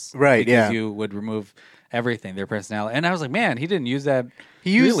vessels, Right, Because yeah. you would remove everything, their personality. And I was like, man, he didn't use that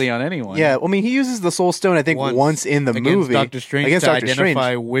He used- really on anyone. Yeah, I mean, he uses the Soul Stone, I think, once in the against movie Doctor Strange against to Doctor Strange.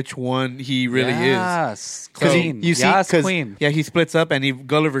 identify which one he really is. Yes, 'Cause Queen. you see- yes, 'cause- Queen. Yeah, he splits up and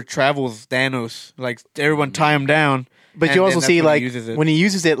Gulliver travels Thanos. Like everyone tie him down. But and you also that's see when he like uses it. when he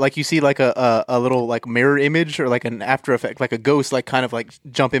uses it, like you see like a little like mirror image or like an after effect, like a ghost, like kind of like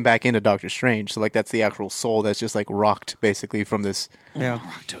jumping back into Doctor Strange. So like that's the actual soul that's just like rocked basically from this. yeah.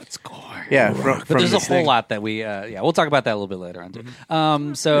 To its core. Yeah, But from there's a this whole thing. lot that we, we'll talk about that a little bit later on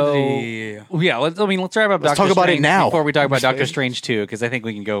too. So Yeah. let's talk about Let's Doctor talk about it Strange now. before we talk about Doctor Strange 2, because I think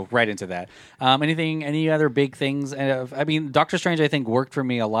we can go right into that. Any other big things? I mean, Doctor Strange I think worked for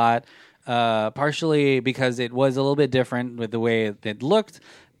me a lot, partially because it was a little bit different with the way it looked.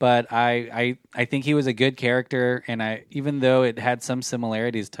 But I think he was a good character, and even though it had some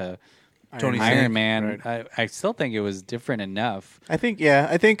similarities to Tony Iron Stark, Man, I still think it was different enough. I think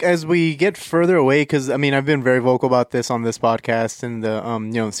as we get further away, because I mean I've been very vocal about this on this podcast in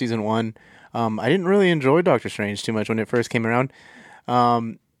the season 1. I didn't really enjoy Doctor Strange too much when it first came around.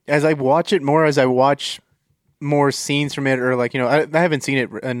 As I watch it more, as I watch more scenes from it, or like I haven't seen it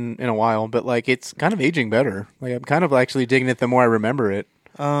in a while, but like it's kind of aging better. Like I'm kind of actually digging it the more I remember it.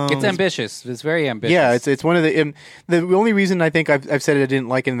 It's ambitious. It's very ambitious. Yeah, it's one of the only reason I think I've said I didn't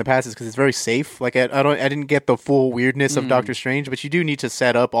like it in the past is because it's very safe. Like I didn't get the full weirdness of Doctor Strange, but you do need to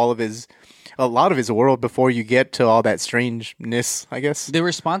set up a lot of his world before you get to all that strangeness, I guess. The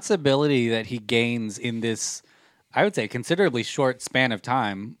responsibility that he gains in this, I would say, considerably short span of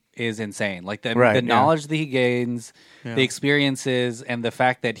time is insane. Like the Right, yeah. knowledge that he gains, the experiences, and the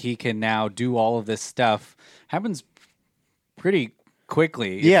fact that he can now do all of this stuff happens pretty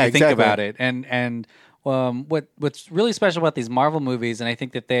quickly if Yeah, you think exactly. about it. And what's really special about these Marvel movies, and I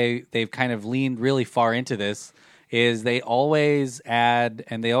think that they've kind of leaned really far into this, is they always add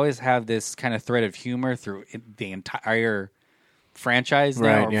and they always have this kind of thread of humor through the entire franchise now,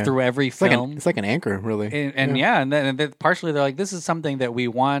 Right, or yeah. through every It's film. like an anchor, really. And then partially they're like, this is something that we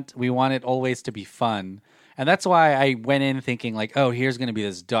want it always to be fun. And that's why I went in thinking like, oh, here's going to be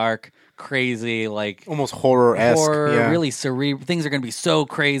this dark, crazy, like almost horror-esque. horror, yeah. really cerebral. Things are going to be so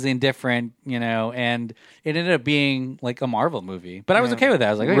crazy and different, and it ended up being like a Marvel movie. But I was okay with that.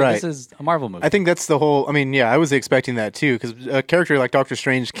 I was like, okay, Right. this is a Marvel movie. I think that's the whole. I mean, yeah, I was expecting that too because a character like Doctor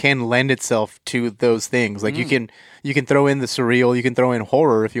Strange can lend itself to those things. Like you can throw in the surreal, you can throw in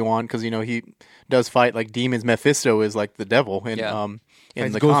horror if you want because he does fight like demons. Mephisto is like the devil in Yeah. in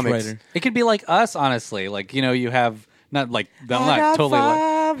It's the Ghost comics. Rider. it could be like us, honestly. Like you have not like I'm not totally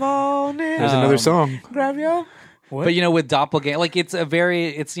like. There's another song. Grab yo. What? But with doppelganger, like it's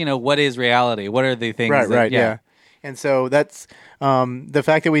what is reality? What are the things? Right, yeah. And so that's the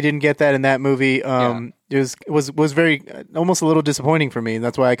fact that we didn't get that in that movie. It was very almost a little disappointing for me.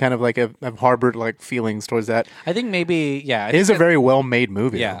 That's why I kind of like have harbored like feelings towards that. I think maybe It is a very well made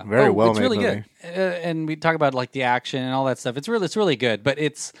movie. yeah, very well it's made really movie. good. And we talk about like the action and all that stuff. It's really good. But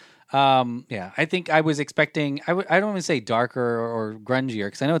it's I think I was expecting. I don't even say darker or grungier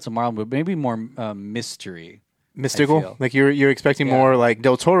because I know it's a Marvel movie. But maybe more mystery. I Mystical, feel. like you're expecting Yeah. more like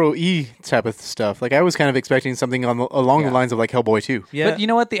Del Toro type of stuff. Like I was kind of expecting something along Yeah. the lines of like Hellboy 2. Yeah. But you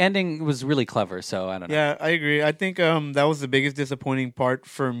know what? The ending was really clever. So I don't know. Yeah, I agree. I think that was the biggest disappointing part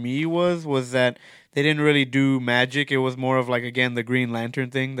for me was that they didn't really do magic. It was more of like again the Green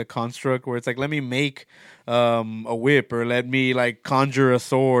Lantern thing, the construct where it's like let me make a whip or let me like conjure a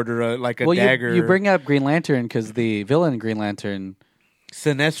sword or a dagger. You bring up Green Lantern because the villain in Green Lantern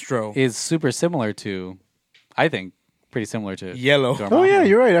Sinestro. is super similar to, I think, pretty similar to Yellow. Dormammu. Oh yeah,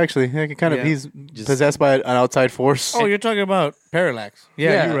 you're right. Actually, like, kind of Yeah. he's possessed by an outside force. Oh, you're talking about Parallax.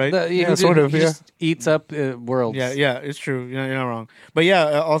 Yeah, you're right. He sort of, he yeah. just eats up worlds. Yeah, it's true. You're not wrong. But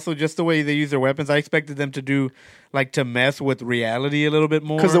yeah, also just the way they use their weapons, I expected them to do like to mess with reality a little bit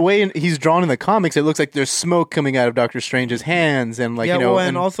more. Because the way he's drawn in the comics, it looks like there's smoke coming out of Doctor Strange's hands, and like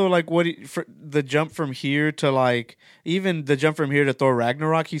and also like for the jump from here to like even the jump from here to Thor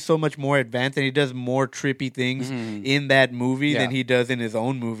Ragnarok, he's so much more advanced and he does more trippy things in that movie Yeah. than he does in his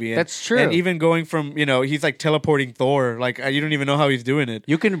own movie. And, That's true. And even going from he's like teleporting Thor, like you don't even know how he's doing it.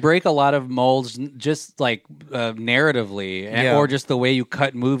 You can break a lot of molds just like narratively, Yeah. or just the way you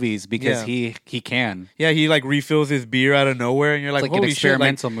cut movies because Yeah. he can. Yeah, he like refills his beer out of nowhere, and you're like, It's like holy an shit!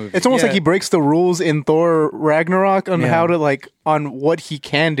 Like, experimental movie. it's almost Yeah. like he breaks the rules in Thor Ragnarok on Yeah. how to like on what he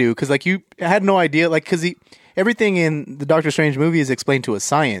can do. Because like you had no idea, like because everything in the Doctor Strange movie is explained to a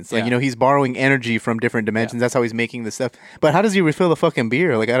science. Like Yeah. he's borrowing energy from different dimensions. That's how he's making the stuff. But how does he refill the fucking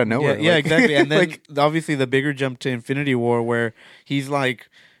beer like out of nowhere? yeah, Like- exactly. And then like, obviously the bigger jump to Infinity War, where he's like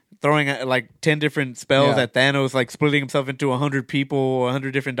throwing like 10 different spells Yeah. at Thanos, like splitting himself into 100 people,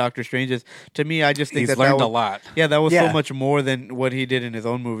 100 different Doctor Stranges. To me, I just think He's that learned was, a lot. Yeah, that was Yeah. so much more than what he did in his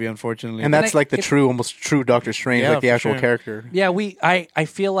own movie, unfortunately. and that's I- like the almost true Doctor Strange, Yeah, like the for actual sure. character. Yeah, I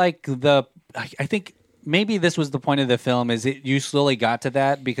feel like I think maybe this was the point of the film is you slowly got to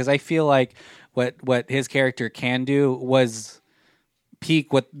that because I feel like what his character can do was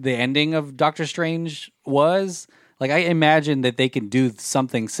peak what the ending of Doctor Strange was. Like I imagine that they can do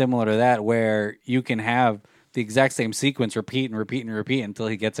something similar to that where you can have the exact same sequence repeat and repeat and repeat until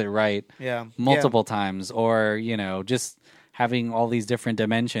he gets it right Yeah. multiple times, or just having all these different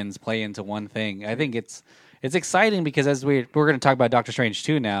dimensions play into one thing. I think it's exciting because as we're going to talk about Doctor Strange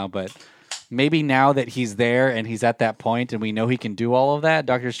 2 now, but maybe now that he's there and he's at that point and we know he can do all of that,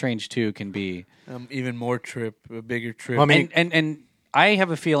 Doctor Strange 2 can be Even more a bigger trip. Well, I mean, and I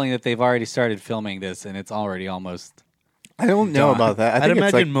have a feeling that they've already started filming this and it's already almost I don't know Done. about that. I I'd think it's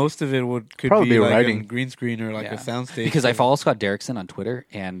imagine like most of it could probably be be like writing. a green screen or like a soundstage. because I follow Scott Derrickson on Twitter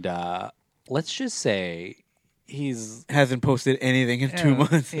and let's just say he's hasn't posted anything in 2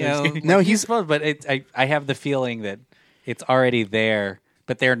 months. No, he's- supposed, but I have the feeling that it's already there,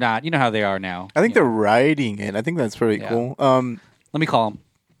 but they're not. You know how they are now. I think they're writing it. I think that's pretty Yeah. cool. Let me call him.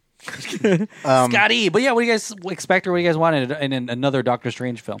 Scotty. But yeah, what do you guys expect or what do you guys want in another Doctor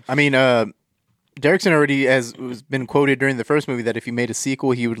Strange film? I mean, Derrickson already has been quoted during the first movie that if he made a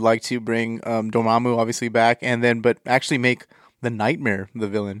sequel, he would like to bring Dormammu obviously back, but actually make the Nightmare the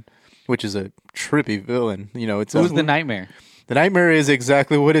villain, which is a trippy villain. It's Who's the Nightmare? The Nightmare is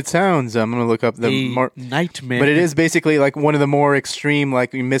exactly what it sounds. I'm gonna look up the nightmare. but it is basically like one of the more extreme,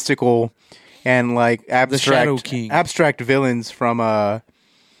 like mystical and like Shadow King. abstract villains from the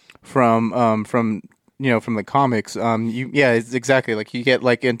comics. It's exactly like you get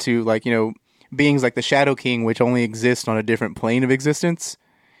like into like beings like the Shadow King, which only exist on a different plane of existence,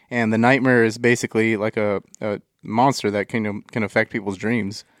 and the Nightmare is basically like a monster that can affect people's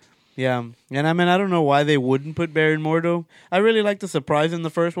dreams. Yeah, and I mean, I don't know why they wouldn't put Baron Mordo. I really like the surprise in the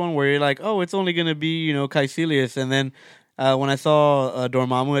first one where you're like, oh, it's only going to be, Caecilius, and then when I saw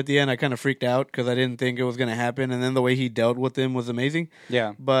Dormammu at the end, I kind of freaked out because I didn't think it was going to happen, and then the way he dealt with him was amazing.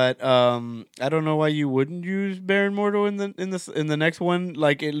 Yeah. But I don't know why you wouldn't use Baron Mordo in the next one,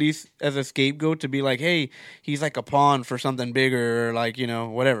 like at least as a scapegoat to be like, hey, he's like a pawn for something bigger, or like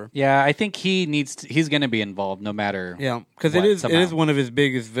whatever. Yeah, I think he's going to be involved no matter. Yeah, because what, it is somehow. one of his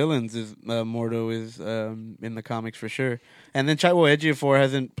biggest villains. Is Mordo is in the comics for sure. And then Chiwetel Ejiofor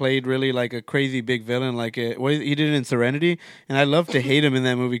hasn't played really like a crazy big villain like he did it in Serenity, and I love to hate him in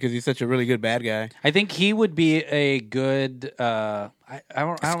that movie because he's such a really good bad guy. I think he would be a good. I don't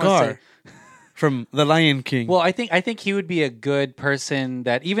want to Scar say. from The Lion King. Well, I think he would be a good person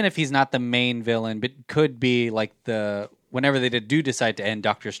that even if he's not the main villain, but could be like whenever they do decide to end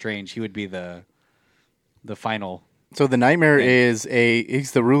Doctor Strange, he would be the final. So the Nightmare he's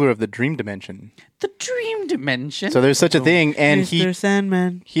the ruler of the dream dimension. The dream dimension. So there's such a thing, and Mr.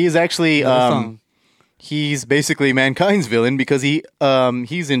 Sandman. he is actually Song. he's basically mankind's villain because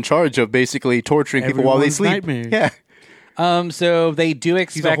he's in charge of basically torturing people while they Everyone's sleep. nightmare. Yeah. So they do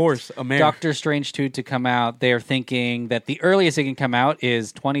expect horse, a mare. Doctor Strange 2 to come out. They're thinking that the earliest it can come out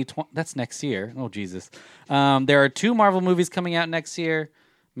is 2020. That's next year. Oh, Jesus. There are 2 Marvel movies coming out next year,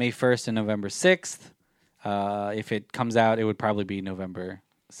 May 1st and November 6th. If it comes out, it would probably be November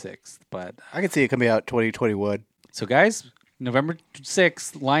 6th. But I can see it coming out 2021. so, guys, November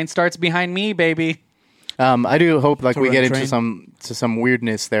 6th, line starts behind me, baby. I do hope like we run get train. into some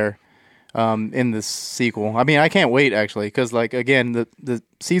weirdness there in this sequel. I mean, I can't wait actually because like again the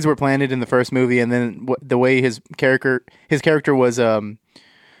seeds were planted in the first movie, and then the way his character was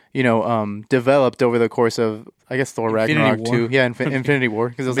developed over the course of I guess Thor Infinity Ragnarok War. too. Yeah, Infinity War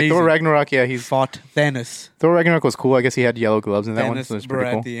because it was like Amazing. Thor Ragnarok. Yeah, he's Fought Thanos. Thor Ragnarok was cool. I guess he had yellow gloves in that one, Thanos so it's bro pretty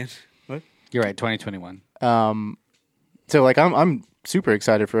at cool. the end. What? You're right, 2021. So like I'm super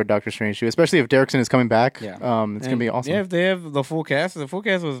excited for a Doctor Strange 2, especially if Derrickson is coming back. Yeah. It's gonna be awesome. Yeah, if they have the full cast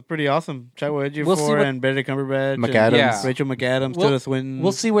was pretty awesome. Chiwetel Ejiofor We'll see what- and Benedict Cumberbatch, McAdams. and Yeah. Rachel McAdams, We'll- Tilda Swinton,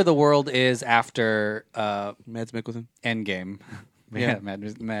 We'll see where the world is after Mads Mikkelsen. Endgame. Yeah.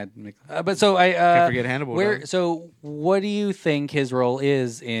 Mad. But so Can't forget Hannibal. Where? dog. So, what do you think his role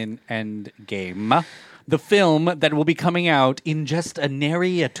is in Endgame, the film that will be coming out in just a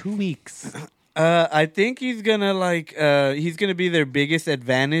nary 2 weeks? I think he's gonna he's gonna be their biggest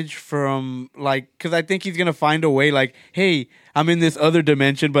advantage from because I think he's gonna find a way hey, I'm in this other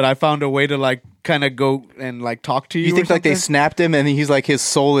dimension, but I found a way to kind of go and talk to you. You think or like they something. snapped him and he's like his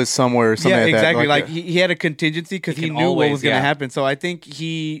soul is somewhere or something Yeah, like that. exactly. Like, He had a contingency because He he can knew what always, was going to yeah. happen. So I think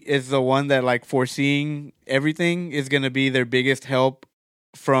he is the one that foreseeing everything is going to be their biggest help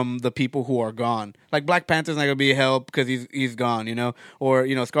from the people who are gone. Like Black Panther's not going to be a help because he's gone,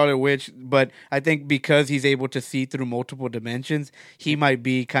 or Scarlet Witch. But I think because he's able to see through multiple dimensions, he might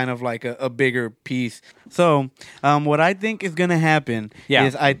be kind of like a bigger piece. So what I think is going to happen Yeah.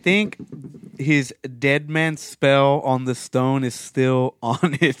 is I think his dead man spell on the stone is still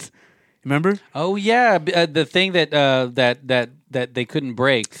on it. Remember? Oh yeah, the thing that they couldn't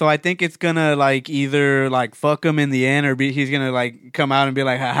break. So I think it's gonna either fuck him in the end, or he's gonna come out and be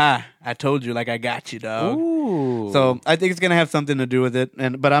like, "Haha, I told you, I got you, dog." Ooh. So I think it's gonna have something to do with it,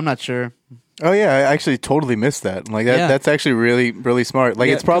 but I'm not sure. oh yeah, I actually totally missed that. Like that, Yeah. that's actually really, really smart. Like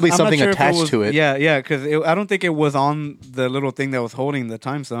Yeah, it's probably 'cause I'm not something sure if attached was- to it. Yeah, because I don't think it was on the little thing that was holding the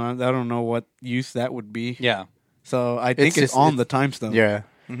time stone. I don't know what use that would be. Yeah. So I think it's just- on the time stone. Yeah.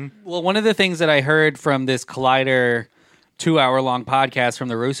 Well, one of the things that I heard from this Collider 2-hour-long podcast from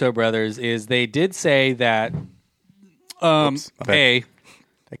the Russo brothers is they did say that Oops. Okay.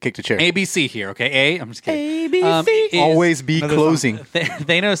 I kicked a chair. ABC here, okay? I'm just kidding. ABC. Always be Another closing.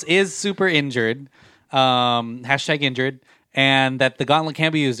 Thanos is super injured, hashtag injured, and that the gauntlet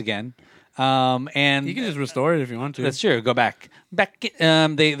can be used again. And You can just restore it if you want to. that's true. Go back.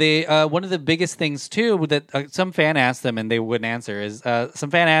 They one of the biggest things too that some fan asked them and they wouldn't answer is some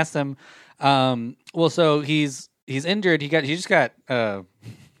fan asked them. Well, so he's injured. He just got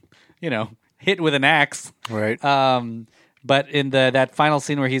hit with an axe. Right. But in that final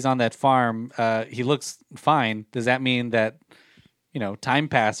scene where he's on that farm, he looks fine. Does that mean that time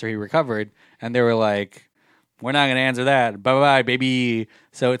passed or he recovered? And they were like, we're not going to answer that. Bye-bye, baby.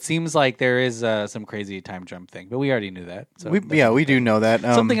 So it seems like there is some crazy time jump thing, but we already knew that. So we do know that.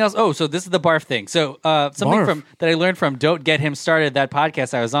 Something else. Oh, so this is the barf thing. So something Barf. that I learned from Don't Get Him Started, that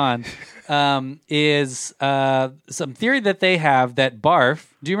podcast I was on, is some theory that they have that barf.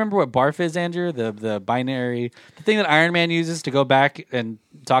 Do you remember what barf is, Andrew? The binary, the thing that Iron Man uses to go back and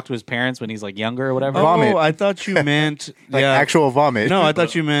talk to his parents when he's younger or whatever. Vomit. Oh, I thought you meant like actual vomit. No, I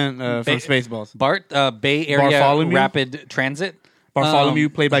thought you meant from Spaceballs. Bart, Bay Area Bartholomew? Rapid Transit. Bartholomew,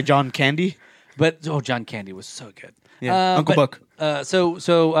 played by John Candy. But John Candy was so good. Yeah, Uncle Buck.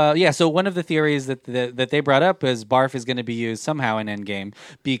 So one of the theories that they brought up is Barf is going to be used somehow in Endgame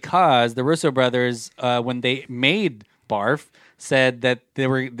because the Russo brothers, when they made Barf, said that they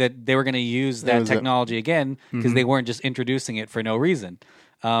were going to use that technology again because they weren't just introducing it for no reason.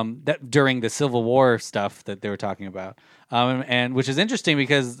 That during the Civil War stuff that they were talking about, and which is interesting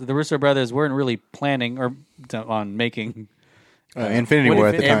because the Russo brothers weren't really planning on making. Infinity What War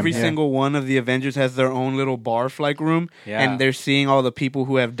if at the time. every yeah. single one of the Avengers has their own little barf-like room, Yeah. and they're seeing all the people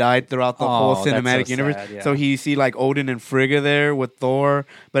who have died throughout the whole Oh, that's cinematic so universe. sad, yeah. So you see like Odin and Frigga there with Thor,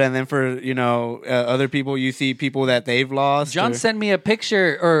 but and then for other people, you see people that they've lost. John or- sent me a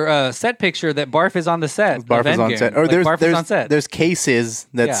picture or a set picture that Barf is on the set. Barf of is on Endgame. set. Or Like, Barf is on set. there's cases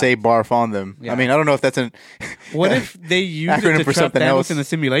that Yeah. say Barf on them. Yeah. I mean, I don't know if that's an What if they use it acronym to for trap something Thanos else. in the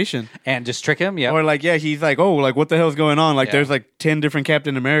simulation? And just trick him, yeah. Or like, yeah, he's like, oh, like what the hell's going on? Like, Yeah. there's like 10 different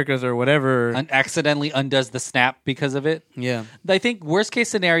Captain Americas or whatever. Accidentally undoes the snap because of it. Yeah. I think worst case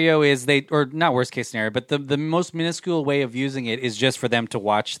scenario is or not worst case scenario, but the most minuscule way of using it is just for them to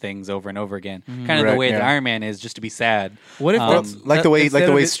watch things over and over again. Kind of the Right, way that yeah. Iron Man is, just to be sad. What if that's like the way instead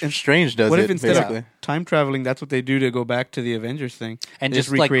of it- Strange does What it. if instead basically. of time traveling, that's what they do to go back to the Avengers thing And They just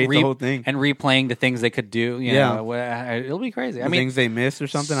like recreate the whole thing, and replaying the things they could do. You Yeah. know, it'll be crazy. the I mean, things they missed or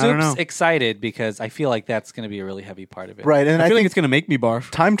something. I don't know. excited because I feel like that's going to be a really heavy part of it. right? And I I feel like think it's gonna make me barf.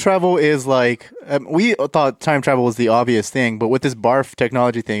 time travel is like we thought time travel was the obvious thing, but with this Barf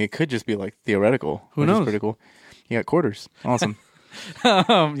technology thing, it could just be like theoretical. Who which knows? Is pretty cool. You got quarters. Awesome.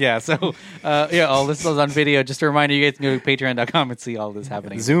 Yeah. So, all this was on video. Just a reminder, you guys can go to patreon.com and see all this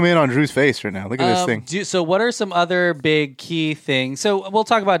happening. Zoom in on Drew's face right now. Look at this thing. So what are some other big key things? So we'll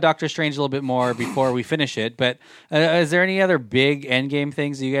talk about Doctor Strange a little bit more before we finish it. But is there any other big Endgame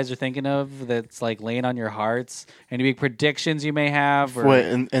things that you guys are thinking of that's like laying on your hearts? Any big predictions you may have? Or... What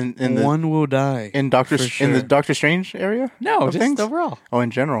in the One will die. in for in the sure. Doctor Strange area? No, of just things? overall. Oh,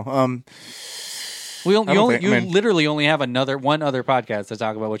 in general. You think- literally only have one other podcast to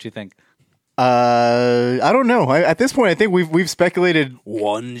talk about what you think. I don't know. At this point, I think we've speculated.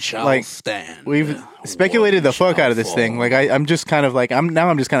 One shall Like, stand. We've speculated the fuck out of this thing. Like I'm just kind of like I'm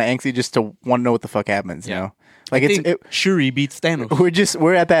just kind of angsty just to want to know what the fuck happens. You Yeah. know, like Shuri beats Thanos.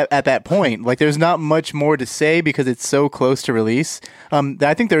 we're at that point. Like there's not much more to say because it's so close to release.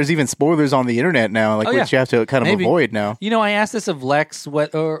 I think there's even spoilers on the internet now, like Oh, yeah. which you have to kind of Maybe. avoid now. You know, I asked this of Lex,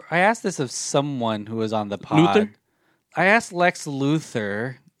 or I asked this of someone who was on the pod. Luthor? I asked Lex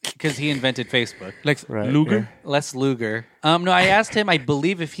Luthor because he invented Facebook. Lex Right, Luger. Les Luger. No, I asked him. I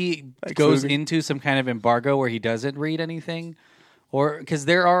believe if he goes Luger. into some kind of embargo where he doesn't read anything, or because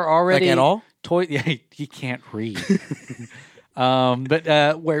there are already Like at all? toy. Yeah, he can't read.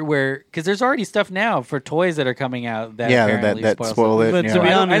 But where because there's already stuff now for toys that are coming out that Yeah, apparently that spoil spoil something. it. But yeah. to be I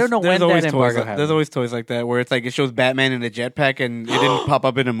don't- honest, I don't know when there's that always embargo toys. happened. There's always toys like that where it's like it shows Batman in a jetpack and it didn't pop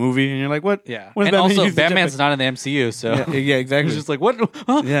up in a movie, and you're like, what? Yeah, When's and Batman also use the Batman's jetpack? not in the MCU, so Yeah, exactly. it's just like what?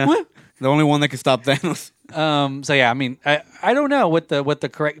 Huh? yeah, What? the only one that can stop Thanos. So yeah, I mean, I don't know what the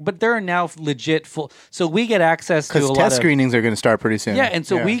correct, but there are now legit full. So we get access to a Because lot test of screenings are going to start pretty soon. yeah, and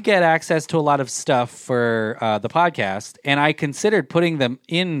so we get access to a lot of stuff for the podcast, and I considered putting them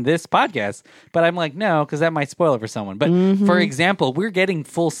in this podcast, but I'm like, no, because that might spoil it for someone. But for example, we're getting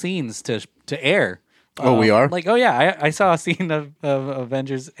full scenes to air. Oh, we are? Like, oh yeah, I saw a scene of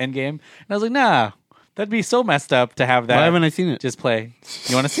Avengers Endgame, and I was like, nah, that'd be so messed up to have that. Why haven't I seen it? Just play.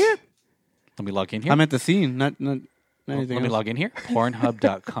 You want to see it? Let me log in here. I'm at the scene, not anything. Let me else. log in here.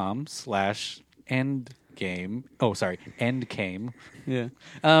 Pornhub.com/endgame. Oh, sorry, endgame. Yeah,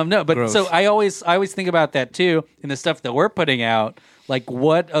 No, but Gross. so I always think about that too in the stuff that we're putting out. Like,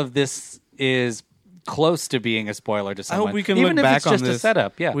 what of this is close to being a spoiler to I someone? hope we can even look if back it's on just this. a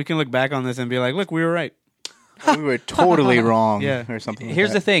setup. Yeah. we can look back on this and be like, look, we were right. we were totally wrong. Yeah. Or something. Like Here's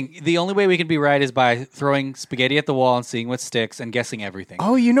that. the thing: the only way we can be right is by throwing spaghetti at the wall and seeing what sticks and guessing everything.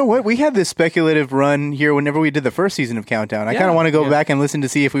 Oh, you know what? We had this speculative run here whenever we did the first season of Countdown. I Yeah. kind of want to go back and listen to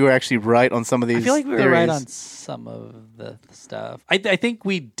see if we were actually right on some of these. I feel like we were theories. right on some of the stuff. I think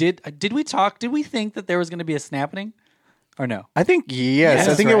we did. Did we talk? Did we think that there was going to be a snapping, or no? I think yes. I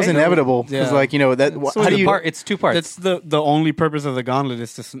Yes, think it was right? inevitable because, Yeah. like, you know that. So how do the you? It's two parts. That's the only purpose of the gauntlet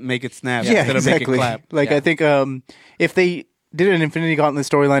is to make it snap Yeah, instead exactly. of make it clap. Like Yeah. I think if they did an Infinity Gauntlet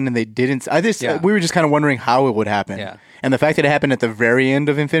storyline and they didn't, Yeah. we were just kind of wondering how it would happen. Yeah. And the fact that it happened at the very end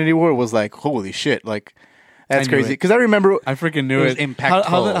of Infinity War was like, holy shit! Like that's I knew crazy. it. Because I remember. I freaking knew It was it. impactful.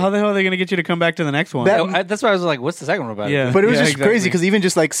 How the hell are they going to get you to come back to the next one? That- That's why I was like, "What's the second one about?" Yeah. But it was Yeah, just exactly. crazy because even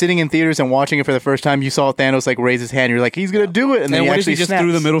just like sitting in theaters and watching it for the first time, you saw Thanos like raise his hand. You're like, he's gonna do it, and then and he what if actually he just snaps.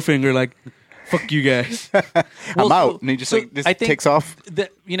 threw the middle finger like, fuck you guys. I'm out. And he just so like just I think takes off.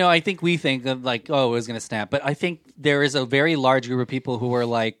 I think we think of like, oh, it was going to snap, but I think there is a very large group of people who are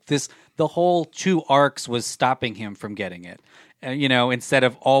like this. The whole 2 arcs was stopping him from getting it. Instead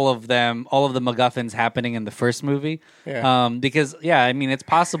of all of the MacGuffins happening in the first movie. Yeah. Because I mean, it's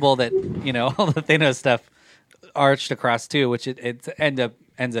possible that all the Thanos stuff arched across too, which it ends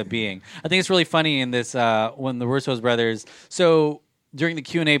up being. I think it's really funny in this when the Russo's brothers. So during the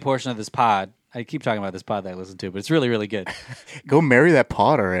Q&A portion of this pod, I keep talking about this pod that I listen to, but it's really, really good. Go marry that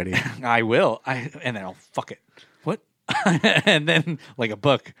pod already. I will. And then I'll fuck it. What? And then like a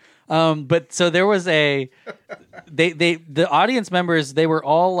book. But so there was the audience members, they were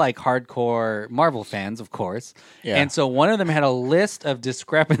all like hardcore Marvel fans, of course. Yeah. And so one of them had a list of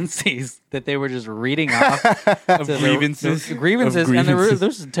discrepancies that they were just reading off. Of grievances. Grievances. Of And grievances.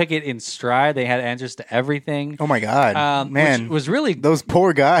 those took it in stride. They had answers to everything. Oh my God, man. Which was really... those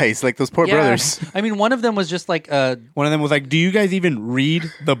poor guys, like those poor Yeah. brothers. I mean, one of them was just like One of them was like, "Do you guys even read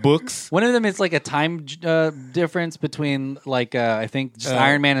the books?" one of them is like a time difference between like I think just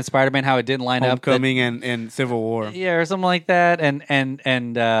Iron Man and Spider-Man, how it didn't line up. Homecoming and Civil War. Yeah, or something like that.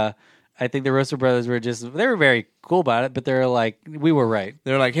 And I think the Russo brothers they were very cool about it, but they're like, we were right.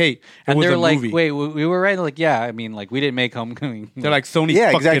 They're like, "Hey, it And was they're a like, movie." wait, we were right. They're like, yeah, I mean, like we didn't make Homecoming. They're like, "Sony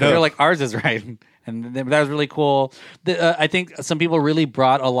Yeah, fucked exactly. it they're up." like, ours is right. And that was really cool. I think some people really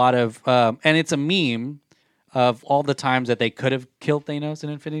brought a lot of, and it's a meme of all the times that they could have killed Thanos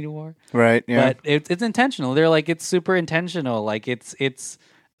in Infinity War. Right. Yeah. But it's intentional. They're like, it's super intentional. Like it's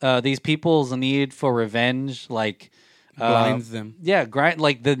these people's need for revenge, like Blinds them. Yeah,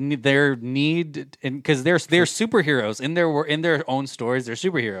 like their need, and because they're superheroes in their own stories. They're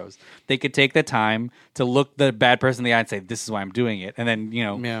superheroes. They could take the time to look the bad person in the eye and say, "This is why I'm doing it," and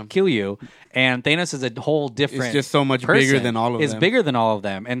then kill you. And Thanos is a whole different. It's just so much person. bigger than all of It's them. bigger than all of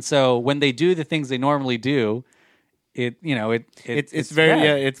them, and so when they do the things they normally do, It's very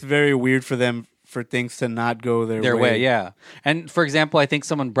bad. it's very weird for them for things to not go their way. Yeah. And for example, I think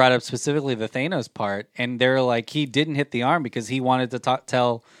someone brought up specifically the Thanos part, and they're like, he didn't hit the arm because he wanted to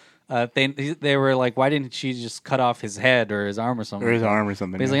tell. They were like, why didn't she just cut off his head or his arm or something? Or his arm or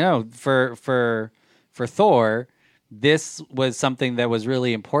something. But he's like, no, for Thor, this was something that was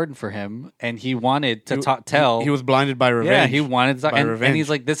really important for him, and he wanted to tell. He was blinded by revenge. Yeah, he wanted to, by and revenge. he's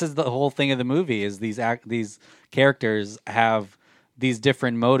like, this is the whole thing of the movie: is these characters have these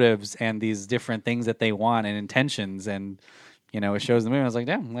different motives and these different things that they want and intentions, and it shows the movie. I was like,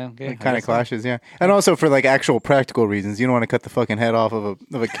 damn, well, okay, It kind of clashes, yeah. And also for like actual practical reasons, you don't want to cut the fucking head off of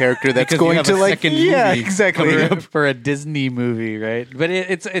a character that's Because you going have to a like, second yeah, movie exactly. coming up. for a Disney movie, right? But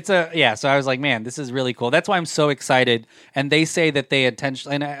so I was like, man, this is really cool. That's why I'm so excited. And they say that they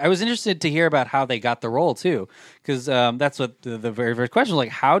intentionally, and I was interested to hear about how they got the role too, because that's what the very first question was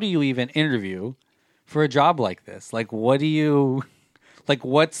like. How do you even interview for a job like this? Like, what do you, like,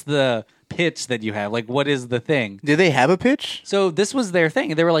 what's the pitch that you have? Like, what is the thing? Did they have a pitch? So this was their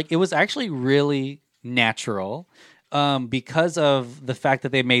thing. They were like, it was actually really natural because of the fact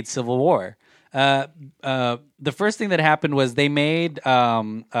that they made Civil War. The first thing that happened was they made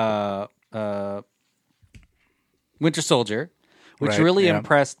Winter Soldier, which Right, really yeah.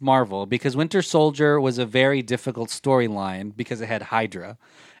 impressed Marvel because Winter Soldier was a very difficult storyline because it had Hydra.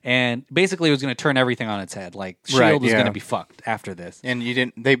 And basically, it was going to turn everything on its head. Like, S.H.I.E.L.D. Right, was yeah. going to be fucked after this. And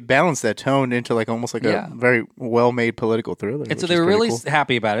they balanced that tone into like almost like Yeah. a very well-made political thriller. And so which they is were pretty really cool.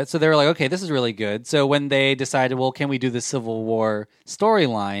 happy about it. So they were like, okay, this is really good. So when they decided, well, can we do the Civil War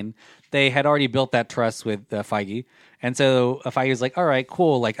storyline? They had already built that trust with Feige. And so Feige was like, all right,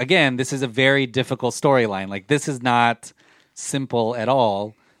 cool. Like, again, this is a very difficult storyline. Like, this is not simple at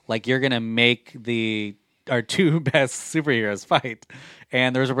all. Like, you're going to make our two best superheroes fight.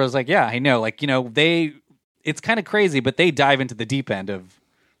 And the Russo brothers like, yeah, I know. Like, it's kind of crazy, but they dive into the deep end of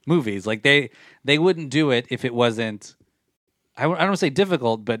movies. Like they wouldn't do it if it wasn't, I don't want to say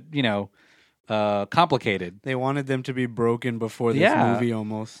difficult, but complicated. They wanted them to be broken before this Yeah. movie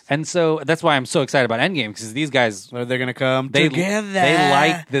almost. And so that's why I'm so excited about Endgame, because these guys, Where they're gonna come they together. they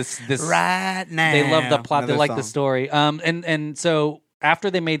like this right now. they love the plot, they Another like the song. story. And so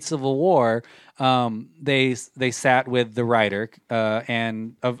after they made Civil War, they sat with the writer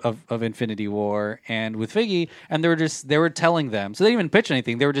and of Infinity War and with Feige, and they were telling them. So they didn't even pitch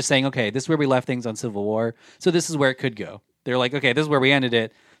anything. They were just saying, okay, this is where we left things on Civil War. So this is where it could go. They're like, okay, this is where we ended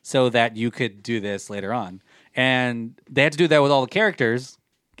it, so that you could do this later on. And they had to do that with all the characters.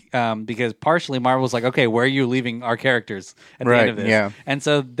 Because partially Marvel was like, okay, where are you leaving our characters at the Right, end of this? yeah. And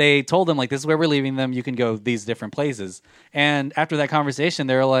so they told them, like, this is where we're leaving them. You can go these different places. And after that conversation,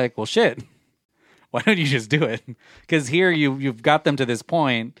 they were like, well, shit, why don't you just do it? Because here you've got them to this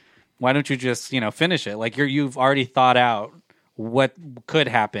point. why don't you just finish it? Like you've already thought out what could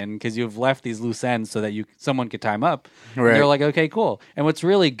happen because you've left these loose ends so that someone could time up. And Right. they're like, okay, cool. And what's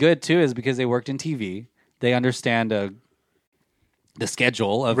really good too is because they worked in TV, they understand the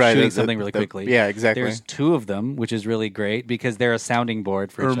schedule of Right, shooting the- something really the- quickly. yeah, exactly. There's two of them, which is really great because they're a sounding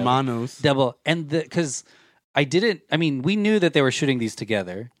board for each other. Hermanos. Double, and because we knew that they were shooting these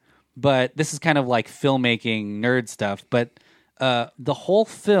together, but this is kind of like filmmaking nerd stuff. But the whole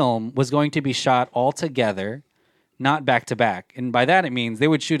film was going to be shot all together, not back to back. And by that, it means they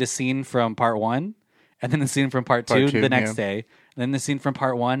would shoot a scene from part one, and then a scene from part two the next day, and then the scene from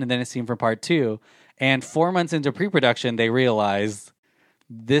part one, and then a scene from part two. And 4 months into pre-production, they realized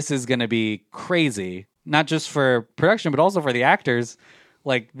this is going to be crazy, not just for production, but also for the actors.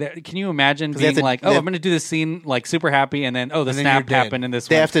 Like, can you imagine being like, I'm going to do this scene like super happy, and then the snap happened in this.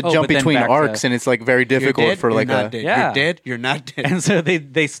 They one. have to Oh, jump but then between back arcs, and it's like very difficult for like not a. dead. Yeah. You're dead. You're not dead. And so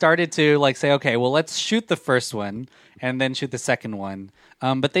they started to like say, okay, well, let's shoot the first one and then shoot the second one.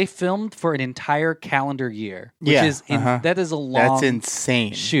 But they filmed for an entire calendar year, which Yeah, is that is a long That's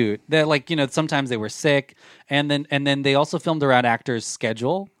insane. shoot. That sometimes they were sick, and then they also filmed around actors'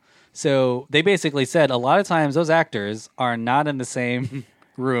 schedule. So they basically said a lot of times those actors are not in the same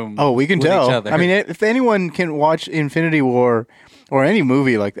room. Oh, we can with tell. Each other. I mean, if anyone can watch Infinity War or any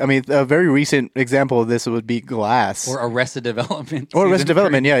movie, a very recent example of this would be Glass. or Arrested Development, Or Arrested season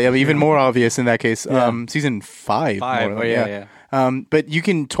Development, yeah, but even more obvious in that case. Season 5. 5. more, Oh, yeah. But you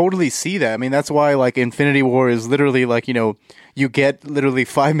can totally see that. I mean, that's why Infinity War is literally you get literally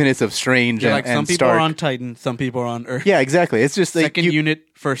 5 minutes of Strange You're and, like some and people Stark. are on Titan, some people are on Earth. Yeah, exactly. It's just like Second unit,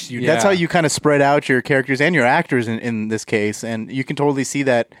 first unit. That's Yeah. how you kind of spread out your characters and your actors in this case, and you can totally see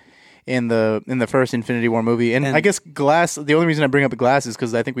that in the first Infinity War movie. And I guess Glass. The only reason I bring up Glass is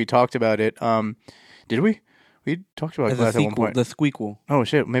because I think we talked about it. Did we? We talked about As Glass a at one sequel, point. the squeakquel. Oh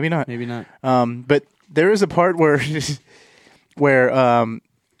shit, maybe not. Maybe not. But there is a part where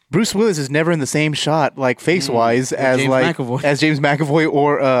Bruce Willis is never in the same shot, like face wise, as James McAvoy. as James McAvoy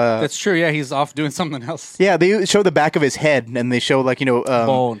or That's true. Yeah, he's off doing something else. yeah. They show the back of his head, and they show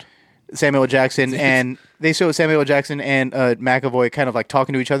Bold. Samuel Jackson and they show Samuel Jackson and McAvoy kind of like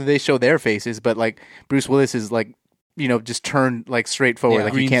talking to each other. They show their faces, but like Bruce Willis is like just turned like straight forward, Yeah.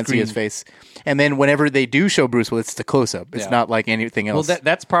 like you Green can't see his screen. face. And then whenever they do show Bruce Willis, it's a close up. It's Yeah. not like anything else. Well,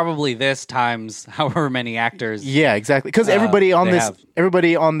 that's probably this times however many actors. Yeah, exactly. Because everybody on they this have.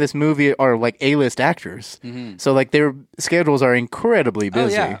 everybody on this movie are like A-list actors, so like their schedules are incredibly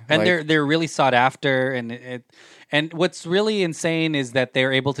busy. Oh yeah, and Like, they're really sought after, and what's really insane is that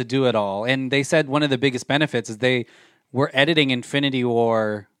they're able to do it all. And they said one of the biggest benefits is they were editing Infinity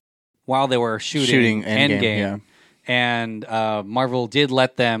War while they were shooting Endgame, yeah. and Marvel did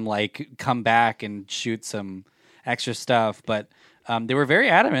let them like come back and shoot some extra stuff, but they were very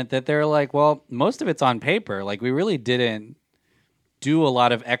adamant that they're like, well, most of it's on paper. Like we really didn't do a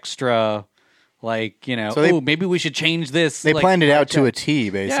lot of extra. Like, So they- maybe we should change this. they like, planned it out like to that. a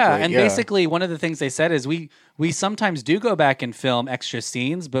T, basically. Yeah, and basically one of the things they said is we sometimes do go back and film extra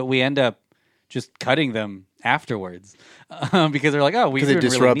scenes, but we end up just cutting them afterwards because they're like, oh, we because didn't it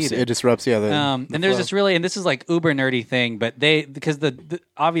disrupts really need it disrupts the and there's flow. this really, and this is like uber nerdy thing, but because the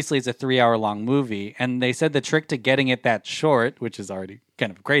obviously it's a 3-hour long movie, and they said the trick to getting it that short, which is already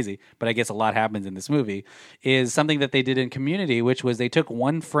kind of crazy, but I guess a lot happens in this movie, is something that they did in Community, which was they took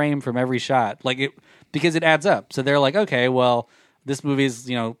one frame from every shot, because it adds up. So they're like, okay, well, this movie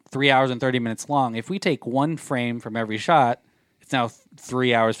is 3 hours and 30 minutes long. If we take one frame from every shot, it's now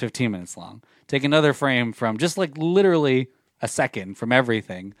 3 hours 15 minutes long. Take another frame from just like literally a second from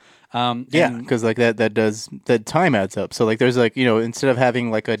everything. Yeah, and- because like that time adds up. So like there's like instead of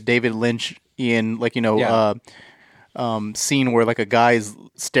having like a David Lynch in like Yeah. scene where like a guy's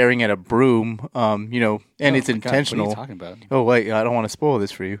staring at a broom, and it's Oh my God, intentional. what are you talking about? Oh wait, I don't want to spoil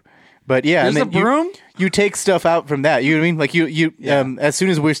this for you. But yeah, There's and then a broom? You take stuff out from that. You know what I mean? Like you as soon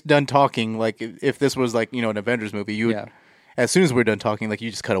as we're done talking, like if this was like an Avengers movie, you would, Yeah. as soon as we're done talking, like you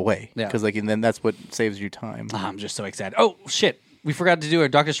just cut away Yeah. because like and then that's what saves you time. I'm just so excited. Oh shit, we forgot to do our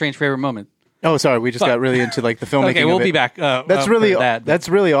Doctor Strange favorite moment. Oh, sorry, we just got really into like the filmmaking. Okay, we'll of it. be back. That's for really that. that's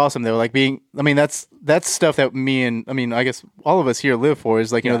really awesome though. Like that's stuff that I guess all of us here live for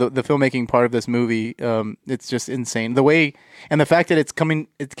is like Yeah. the filmmaking part of this movie. It's just insane the way and the fact that it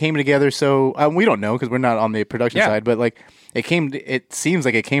came together. So we don't know because we're not on the production Yeah. side, but like it seems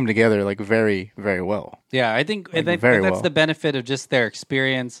like it came together like very very well. Yeah, I think Like, that's very well. the benefit of just their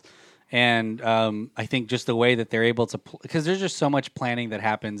experience And I think just the way that they're able to, because there's just so much planning that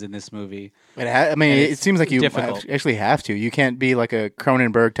happens in this movie. It seems like you difficult. actually have to. You can't be like a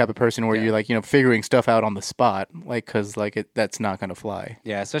Cronenberg type of person where you're like, figuring stuff out on the spot, like, because like that's not going to fly.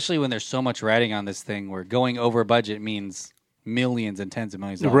 Yeah, especially when there's so much writing on this thing where going over budget means millions and tens of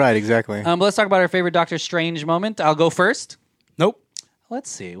millions of dollars. Right, exactly. But let's talk about our favorite Doctor Strange moment. I'll go first. Nope. Let's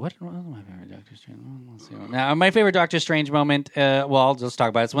see. What was my favorite Doctor Strange? Let's see. Now, my favorite Doctor Strange moment. I'll just talk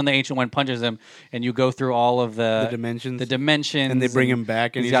about it. It's when the Ancient One punches him, and you go through all of the dimensions, and they bring him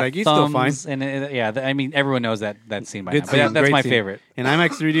back, and he's got like, he's still fine. And I mean, everyone knows that scene by Good now. scene, But that's great my scene. favorite. And IMAX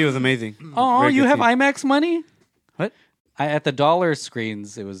 3D was amazing. Oh, Very you good have scene. IMAX money? What? At the dollar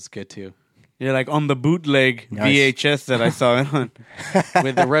screens, it was good too. Yeah, like on the bootleg Nice. VHS that I saw it on.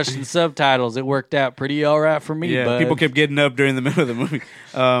 With the Russian subtitles, it worked out pretty all right for me. Yeah, bud. people kept getting up during the middle of the movie.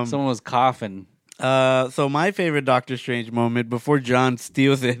 Someone was coughing. So my favorite Doctor Strange moment before John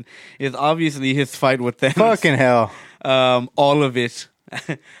steals it is obviously his fight with Thanos. Fucking hell. All of it.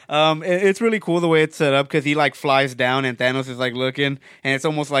 It's really cool the way it's set up because he like flies down and Thanos is like looking, and it's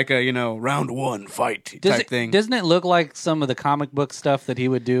almost like a round one fight type thing. Doesn't it look like some of the comic book stuff that he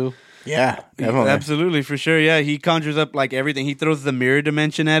would do? Yeah, definitely. Absolutely, for sure. Yeah, he conjures up like everything. He throws the mirror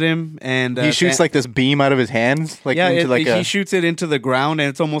dimension at him, and He shoots like this beam out of his hands, like into he shoots it into the ground, and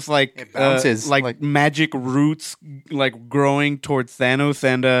it's almost like It bounces, like magic roots, like growing towards Thanos.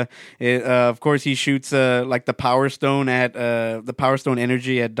 And of course, he shoots like the Power Stone at the Power Stone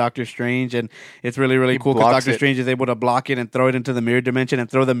energy at Doctor Strange, and it's really really cool because blocks Doctor it. Strange is able to block it and throw it into the mirror dimension,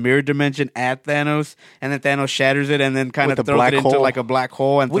 and throw the mirror dimension at Thanos, and then Thanos shatters it, and then kind With of the throws black it into hole. like a black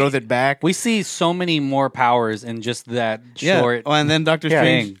hole and throws it back. We see so many more powers in just that short. Oh, and then Doctor Yeah.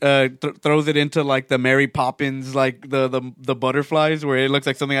 Strange throws it into like the Mary Poppins, like the butterflies, where it looks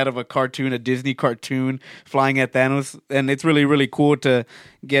like something out of a cartoon, a Disney cartoon, flying at Thanos. And it's really, really cool to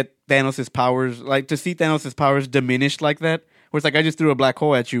get Thanos' powers, like to see Thanos' powers diminished like that. Where it's like, I just threw a black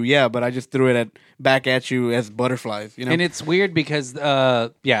hole at you, yeah, but I just threw it back at you as butterflies, And it's weird because, I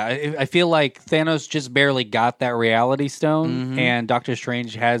feel like Thanos just barely got that Reality Stone, and Doctor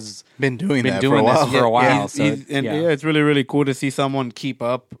Strange has been doing been that doing for a this while. for a while. It's really really cool to see someone keep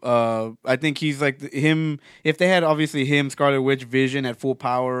up. I think he's like him. If they had obviously him, Scarlet Witch, Vision at full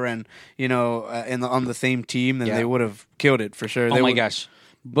power, and on the same team, then they would have killed it for sure. Oh my gosh,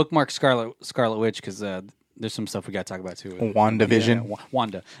 bookmark Scarlet Witch because there's some stuff we got to talk about too. WandaVision.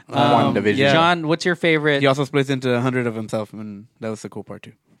 Wanda. WandaVision. yeah. John, what's your favorite? He also splits into 100 of himself, and that was the cool part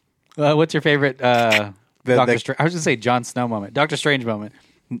too. What's your favorite Doctor the- Strange? I was going to say Jon Snow moment. Doctor Strange moment.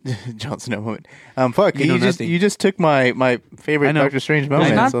 Jon Snow moment. Fuck, You know you just took my favorite I know. Doctor Strange There's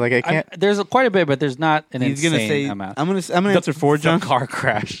moment. not- So like I can't. there's quite a bit, but there's not an He's insane gonna say, amount. I'm gonna answer for The John. car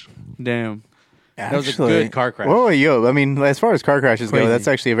crash. Damn. That was a good car crash. Oh, yo! I mean, as far as car crashes Crazy. go, that's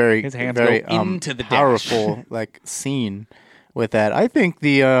actually a very, His hands very go into the dash. powerful like scene with that. I think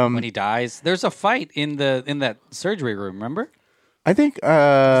the When he dies, there's a fight in that surgery room. Remember? I think Pick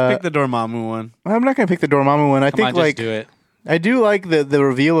the Dormammu one. I'm not gonna pick the Dormammu one. I Come think on, just like do it. I do like the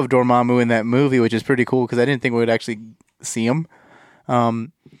reveal of Dormammu in that movie, which is pretty cool because I didn't think we would actually see him.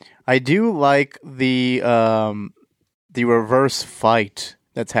 I do like the reverse fight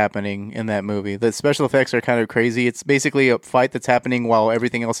that's happening in that movie. The special effects are kind of crazy. It's basically a fight that's happening while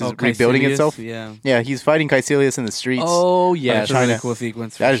everything else is rebuilding Caecilius? itself. Yeah. Yeah, he's fighting Caecilius in the streets. Oh yes. That's a really China. cool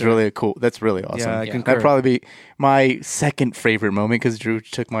sequence. That is really cool. That's really awesome. Yeah, I Yeah. concur. That'd probably be my second favorite moment because Drew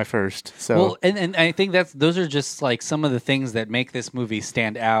took my first. So Well, and I think those are just like some of the things that make this movie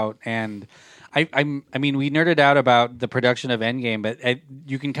stand out. And I mean, we nerded out about the production of Endgame, but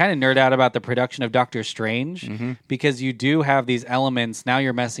you can kind of nerd out about the production of Doctor Strange because you do have these elements. Now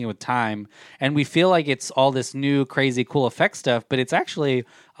you're messing with time, and we feel like it's all this new, crazy, cool effect stuff, but it's actually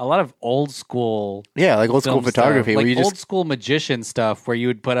a lot of old school. yeah, like old school film photography stuff, where like you old just school magician stuff, where you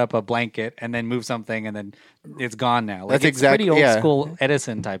would put up a blanket and then move something, and then it's gone now. Like, That's it's pretty old yeah. school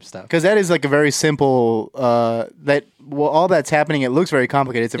Edison type stuff. because that is like a very simple all that's happening. It looks very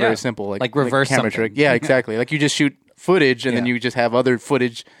complicated. It's a Yeah. very simple Like reverse camera something. trick. Yeah, exactly. Like you just shoot footage and then Yeah. you just have other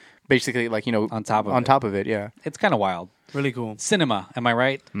footage, basically like On top of it. Yeah. It's kind of wild. Really cool. Cinema, am I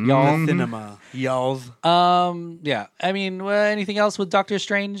right, Mm-hmm. y'all? Cinema. Y'alls. Yeah. I mean, anything else with Doctor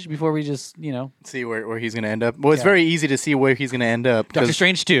Strange before we just, See where he's going to end up. Well, it's very easy to see where he's going to end up. 'cause- Doctor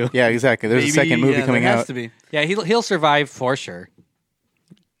Strange 2. Yeah, exactly. There's a second movie coming there has out. to be. Yeah, he'll survive for sure.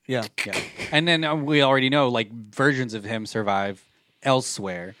 Yeah. Yeah. And then we already know like versions of him survive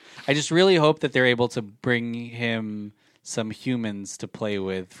elsewhere. I just really hope that they're able to bring him some humans to play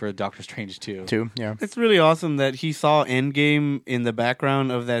with for Doctor Strange 2. Too. Yeah. It's really awesome that he saw Endgame in the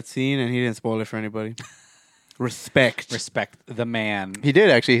background of that scene and he didn't spoil it for anybody. Respect. Respect the man. He did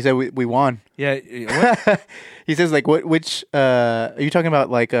actually. He said we won. Yeah. What? He says like which are you talking about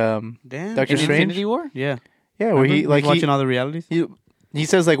like Damn. Doctor In Strange? Infinity War? Yeah. Yeah, where he like watching all the realities. he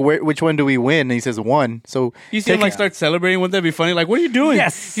says like which one do we win? And he says one. So You see him like start celebrating. Wouldn't that be funny? Like, what are you doing?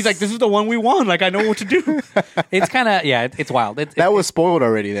 Yes. He's like, this is the one we won. Like, I know what to do. It's kind of it's wild. that was spoiled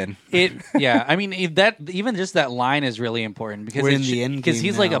already. Then I mean even just that line is really important because We're in the end because game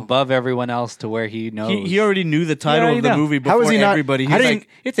he's like now. above everyone else to where he knows. He already knew the title already of the know. movie How before is he not- everybody. how He's did like,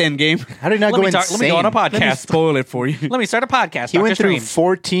 it's Endgame. how did he not let go me insane? let me go on a Let me podcast. spoil it for you. Let me start a podcast. He Doctor went through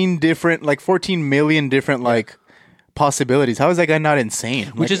Strange. 14 million different like possibilities. How is that guy not insane?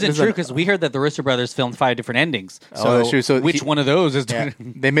 Which isn't true because we heard that the Russo brothers filmed 5 different endings. So, that's true. So which he- one of those is? Yeah,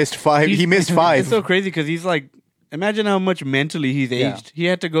 they missed 5. He missed 5. It's so crazy because he's like, imagine how much mentally he's Yeah. aged. He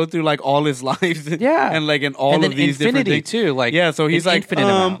had to go through like all his lives. Yeah. And like in all And of then these different infinity, things. too, like, yeah, so he's an like, infinite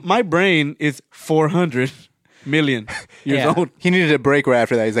amount. my brain is 400 million years Yeah. old. He needed a break right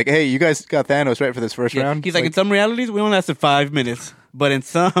after that. He's like, "Hey, you guys got Thanos right for this first Yeah. round." He's like, in some realities, we only lasted 5 minutes. But in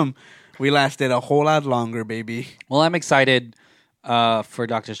some, we lasted a whole lot longer, baby. Well, I'm excited for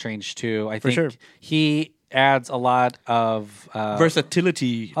Doctor Strange too. I think sure. he adds a lot of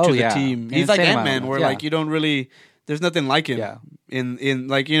Versatility Oh, to yeah. the team. And He's like insane Ant-Man, amount. where Yeah. like you don't really... There's nothing like him. Yeah. In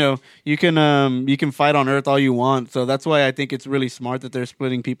like, you know, you can fight on Earth all you want. So that's why I think it's really smart that they're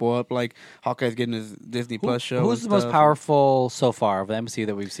splitting people up. Like Hawkeye's getting his Disney Plus show. Who's the and most stuff. powerful so far of the MCU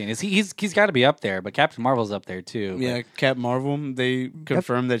that we've seen? Is he's got to be up there, but Captain Marvel's up there too. but- Yeah, Cap Marvel. They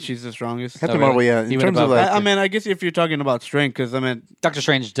confirmed that she's the strongest. Captain really? Marvel, yeah. He In went terms of above like, I mean, I guess if you're talking about strength, because I mean, Doctor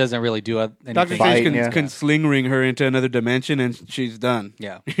Strange doesn't really do anything. Doctor Fight, Strange yeah. can sling ring her into another dimension, and she's done.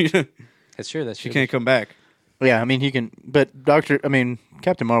 Yeah, she that's true. That's true. can't come back. yeah, I mean, he can. But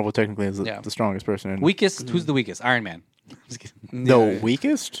Captain Marvel technically is the strongest person. In Weakest? Who's the weakest? Iron Man. Just kidding. the Yeah.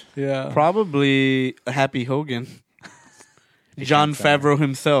 weakest? Yeah. Probably Happy Hogan, John Favreau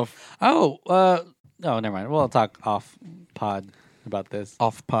himself, Oh, no, never mind. We'll talk off pod about this.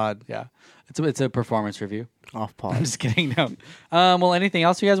 off pod. Yeah, it's a performance review. Off I'm pause. just kidding. No. Well, anything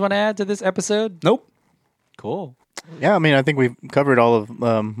else you guys want to add to this episode? Nope. Cool. Yeah, I mean, I think we've covered all of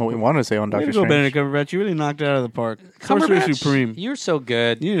what we wanted to say on Way Doctor to go, Strange. Benedict Cumberbatch. You really knocked it out of the park. Sorcerer Cumberbatch, Supreme. You're so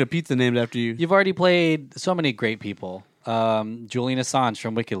good. You need a pizza named after you. You've already played so many great people. Julian Assange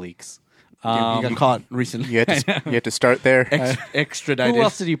from WikiLeaks. You got caught recently. You had to start there. Extradited. Who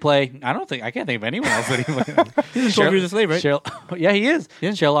else did you play? I can't think of anyone else that he played. He's a 12 years a slave, right? Yeah, he is.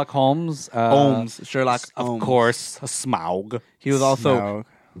 Yeah. Sherlock Holmes. Holmes. Sherlock Of Holmes. course. Smaug. He was also No.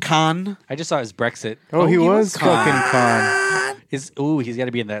 Khan. I just saw his Brexit. Oh, he was Khan. fucking Khan. He's got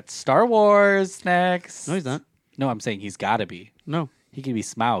to be in that Star Wars next. No, he's not. No, I'm saying he's got to be. No. He could be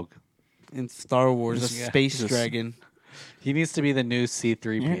Smaug. In Star Wars, a Yeah. space Jesus. dragon. He needs to be the new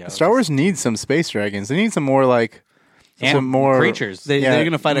C-3PO. Yeah, Star Wars needs some space dragons. They need some more like and some more creatures. They're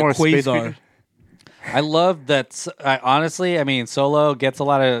going to fight a more space quasar. creatures. I love that. Honestly, I mean, Solo gets a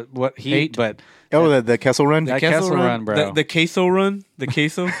lot of heat, Hate. but Oh, the Kessel Run. That Kessel Run, bro. The queso run. The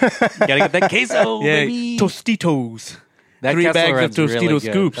queso. gotta get that queso, yeah. baby. Tostitos. That 3 Kessel bags of Run's really Tostito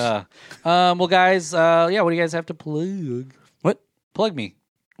good. scoops. Well, guys, what do you guys have to plug? What? Plug me.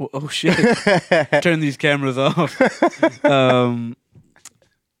 Oh, shit. Turn these cameras off. Nothing.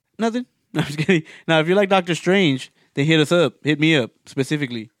 No, I'm just kidding. Now, if you like Doctor Strange, then hit us up. Hit me up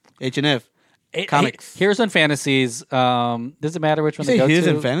specifically. H&F. Comics. Heroes and Fantasies. Does it matter which one You they say go his to?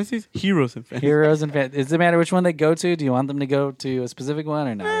 and fantasies? Heroes and fantasies. Heroes and Does it matter which one they go to? Do you want them to go to a specific one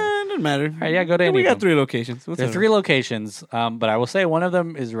or not? Doesn't matter. All right, yeah, go to any We of got them. 3 locations. What's There are up? 3 locations, but I will say one of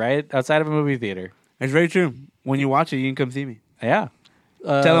them is right outside of a movie theater. It's very true. When you watch it, you can come see me. Yeah.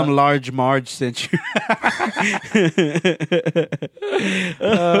 Tell them Large Marge sent you.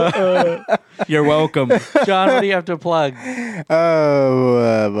 You're welcome. John, what do you have to plug? I'm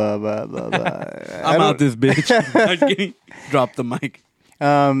out this bitch. I'm just kidding. Drop the mic.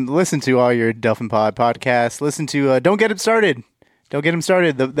 Listen to all your Delphin Pod podcasts. Listen to Don't Get Him Started. Don't Get Him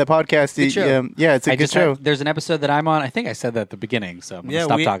Started. The podcast. Good show. Yeah, it's a good show. There's an episode that I'm on. I think I said that at the beginning, so I'm going to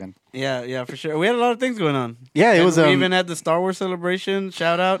stop talking. Yeah, for sure. We had a lot of things going on. Yeah, it And was. we even had the Star Wars celebration.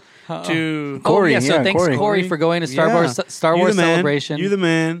 Shout out to Corey, Oh, yeah, so yeah, thanks, Corey. Corey, for going to Star Yeah. Wars You the man, celebration. You the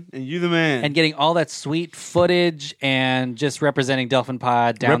man, and you the man. and getting all that sweet footage and just representing Delphin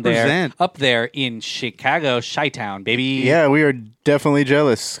Pod down Represent. there, up there in Chicago, Chi-Town, baby. Yeah, we are definitely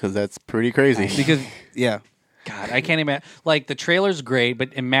jealous because that's pretty crazy. because God, I can't imagine. Like, the trailer's great,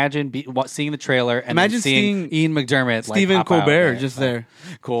 but imagine seeing the trailer and Imagine then seeing Ian McDermott, Stephen like, pop out Colbert just there.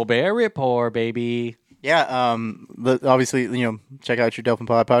 Colbert Report, baby. Yeah, obviously, check out your Delphin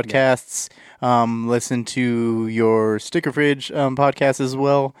Pod podcasts. Listen to your Sticker Fridge podcast as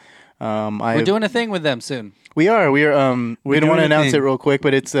well. We're doing a thing with them soon. We are. We don't want doing to a announce thing. it real quick,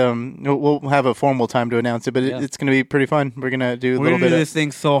 but it's we'll have a formal time to announce it. But Yeah. it's going to be pretty fun. We're going to do a We're little gonna bit do of this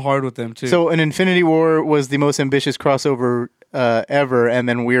thing so hard with them too. So an Infinity War was the most ambitious crossover ever, and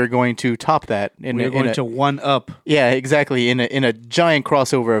then we are going to top that. we're going to one up. Yeah, exactly. In a giant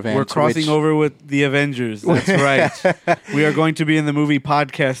crossover event. We're crossing which- over with the Avengers. That's right. We are going to be in the movie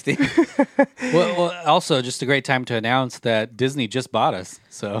podcasting. Well, also just a great time to announce that Disney just bought us.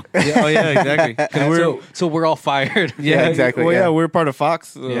 So Yeah, oh yeah, exactly. 'Cause we're so we're all fired. Yeah, exactly, Well, yeah. we're part of Fox.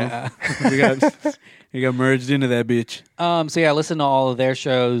 So Yeah. we got merged into that bitch. So yeah, listen to all of their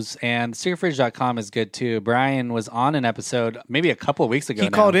shows, and secretfridge.com is good too. Brian was on an episode maybe a couple of weeks ago. He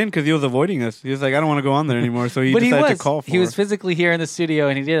called in because he was avoiding us. He was like, I don't want to go on there anymore. So he but he decided was to call for he was us. physically here in the studio,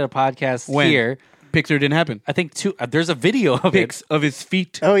 and he did a podcast When? here. Picture didn't happen. I think there's a video of Pics it. of his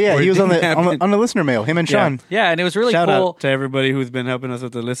feet. Oh yeah, where he it was on didn't the happen. on the listener mail. Him and Yeah. Sean. Yeah, and it was really Shout cool. out to everybody who's been helping us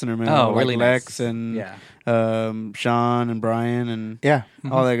with the listener mail. Oh, like really Lex nice. and Yeah. Sean and Brian and Yeah,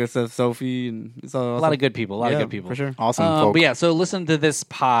 all that good stuff. Sophie and it's all A lot of good people. A lot of Yeah, good people for sure. awesome folk. But yeah, so listen to this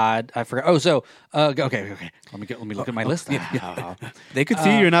pod. I forgot. Oh, so okay. Let me look at my list. They could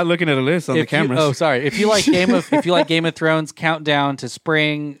see you're not looking at a list on the If you- cameras. oh, sorry. If you like Game of Thrones countdown to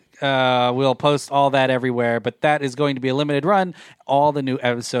spring, we'll post all that everywhere. But that is going to be a limited run. All the new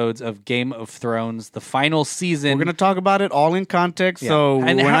episodes of Game of Thrones, the final season. We're gonna talk about it all in context. So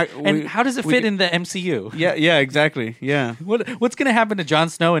and, we're how, not, and how does it fit in the MCU? Yeah, exactly. Yeah. What's going to happen to Jon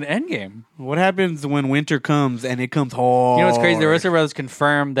Snow in Endgame? What happens when winter comes and it comes hard? You know what's crazy? The Russo brothers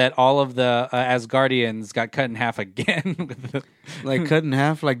confirmed that all of the Asgardians got cut in half again. like cut in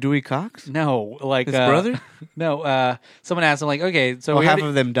half, like Dewey Cox. No, like His brother? No, someone asked him like, okay, so Well, we half already-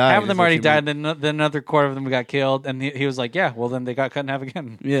 of them died, Half of is them what already you died. Then another quarter of them got killed, and he was like, yeah, well then they got cut in half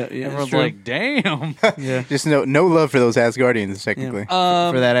again. Yeah, Everyone's true. like, damn. Yeah. Just no love for those Asgardians, technically.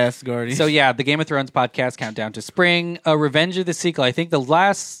 For that Asgardian. So yeah, the Game of Thrones podcast countdown to spring. Revenge of the Sequel. I think the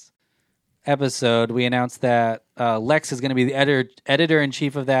last episode we announced that Lex is going to be the editor in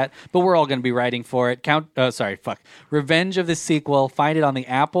chief of that, but we're all going to be writing for it. Revenge of the Sequel. Find it on the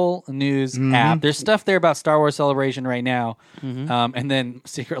Apple News app. There's stuff there about Star Wars Celebration right now, and then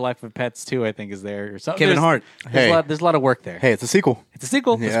Secret Life of Pets 2, I think, is there or something. Kevin There's- Hart. Hey. There's a lot of work there. Hey, it's a sequel. It's a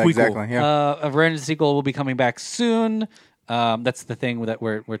sequel. Yeah, prequel. exactly. Yeah. Revenge of the Sequel will be coming back soon. That's the thing that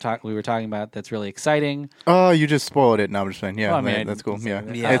we were talking about. That's really exciting. Oh, you just spoiled it. No, I'm just saying. Yeah, Well, I mean, I that's cool. didn't say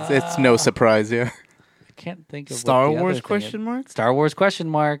Yeah, that. Yeah. it's no surprise. Yeah. I can't think of Star what the Wars other thing question is. mark? Star Wars question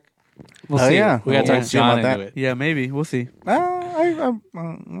mark. We'll Oh, see. yeah. We got to We'll talk see John about into that. it. Yeah, maybe we'll see.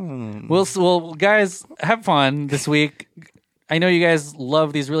 Well, guys, have fun this week. I know you guys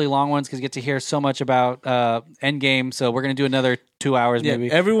love these really long ones because you get to hear so much about Endgame. So we're gonna do another 2 hours, Yeah,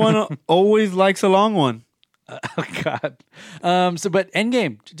 maybe. everyone always likes a long one. Oh God. But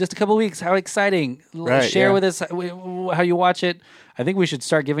Endgame, just a couple weeks. How exciting! Right, Share yeah. with us how you watch it. I think we should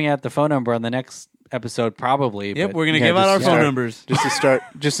start giving out the phone number on the next episode, probably. Yep, but we're gonna Yeah, give out our just phone start. numbers.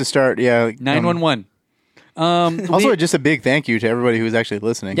 Just to start. Yeah. 911. Also, just a big thank you to everybody who's actually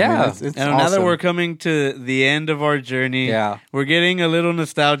listening. Yeah. it's And now that awesome. we're coming to the end of our journey, Yeah. we're getting a little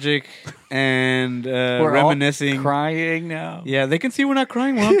nostalgic and We're reminiscing. all crying now. Yeah, they can see we're not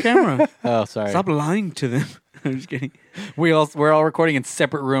crying. We're on camera. Oh, sorry. Stop lying to them. I'm just kidding. We're all recording in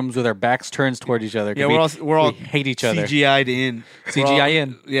separate rooms with our backs turned toward each other. 'cause Yeah, we're all we hate each other. CGI'd in. CGI We're all-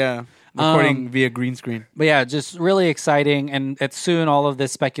 in. Yeah, recording via green screen. But yeah, just really exciting. And soon all of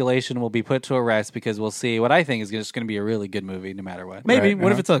this speculation will be put to a rest because we'll see what I think is just going to be a really good movie no matter what. Maybe. Right,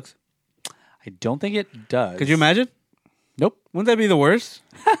 What if it sucks? I don't think it does. Could you imagine? Nope. Wouldn't that be the worst?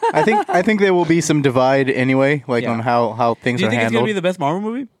 I think there will be some divide anyway, like Yeah. on how things Do you are think it's handled. gonna be the best Marvel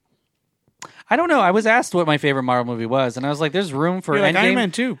movie? I don't know. I was asked what my favorite Marvel movie was, and I was like, "There's room for You're like Endgame." Iron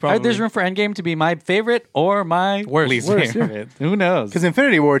Man 2, probably. There's room for Endgame to be my favorite or my least Worst, favorite. Who knows? Because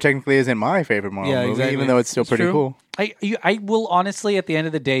Infinity War technically isn't my favorite Marvel Yeah, movie, exactly. even though it's still It's pretty true. cool. I will honestly, at the end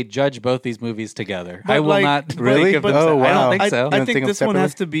of the day, judge both these movies together. But I will like- not Really? think of them. Oh, I wow. don't think so. You I don't think think of this one separately?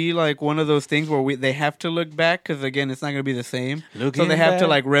 has to be like one of those things where they have to look back because again, it's not going to be the same. Looking so they have to back.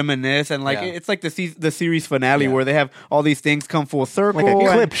 like reminisce and like Yeah. it's like the series finale Yeah. where they have all these things come full circle. Like a and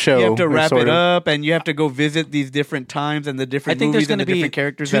clip show, You have to or wrap sort it of. up, and you have to go visit these different times and the I different think there's movies going and to the be different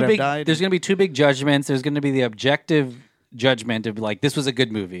characters two that big. have died. There's going to be two big judgments. There's going to be the objective judgment of like this was a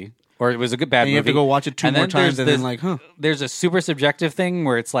good movie or it was a good bad and movie. you have to go watch it two And more then times there's and then this- like, huh? There's a super subjective thing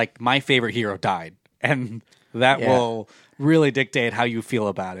where it's like my favorite hero died, and that Yeah. will really dictate how you feel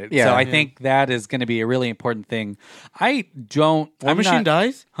about it. Yeah. So I Yeah. think that is going to be a really important thing. I don't. War I'm Machine not-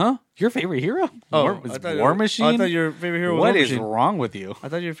 dies? Huh? Your favorite hero? Oh, Is I thought- War Machine? I thought your favorite hero was What War is Machine. wrong with you? I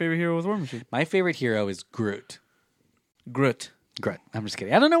thought your favorite hero was War Machine. My favorite hero is Groot. Groot. Great. I'm just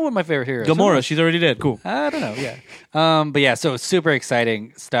kidding. I don't know what my favorite hero is. Gamora, she's already dead. Cool. I don't know. Yeah. But yeah, so super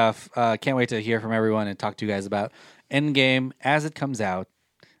exciting stuff. Can't wait to hear from everyone and talk to you guys about Endgame as it comes out.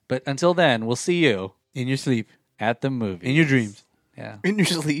 But until then, we'll see you In your sleep. at the movie. In your dreams. Yeah. In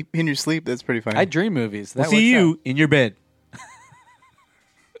your sleep. That's pretty funny. I dream movies. That We'll see works you out. in your bed.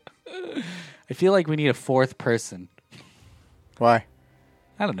 I feel like we need a fourth person. Why?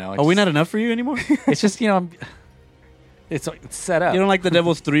 I don't know. Are we not enough for you anymore? It's just, it's set up. You don't like the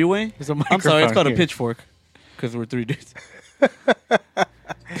Devil's Three-Way? There's a I'm sorry, it's microphone called a here. pitchfork. Because we're 3 dudes.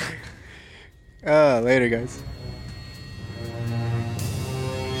 Later, guys.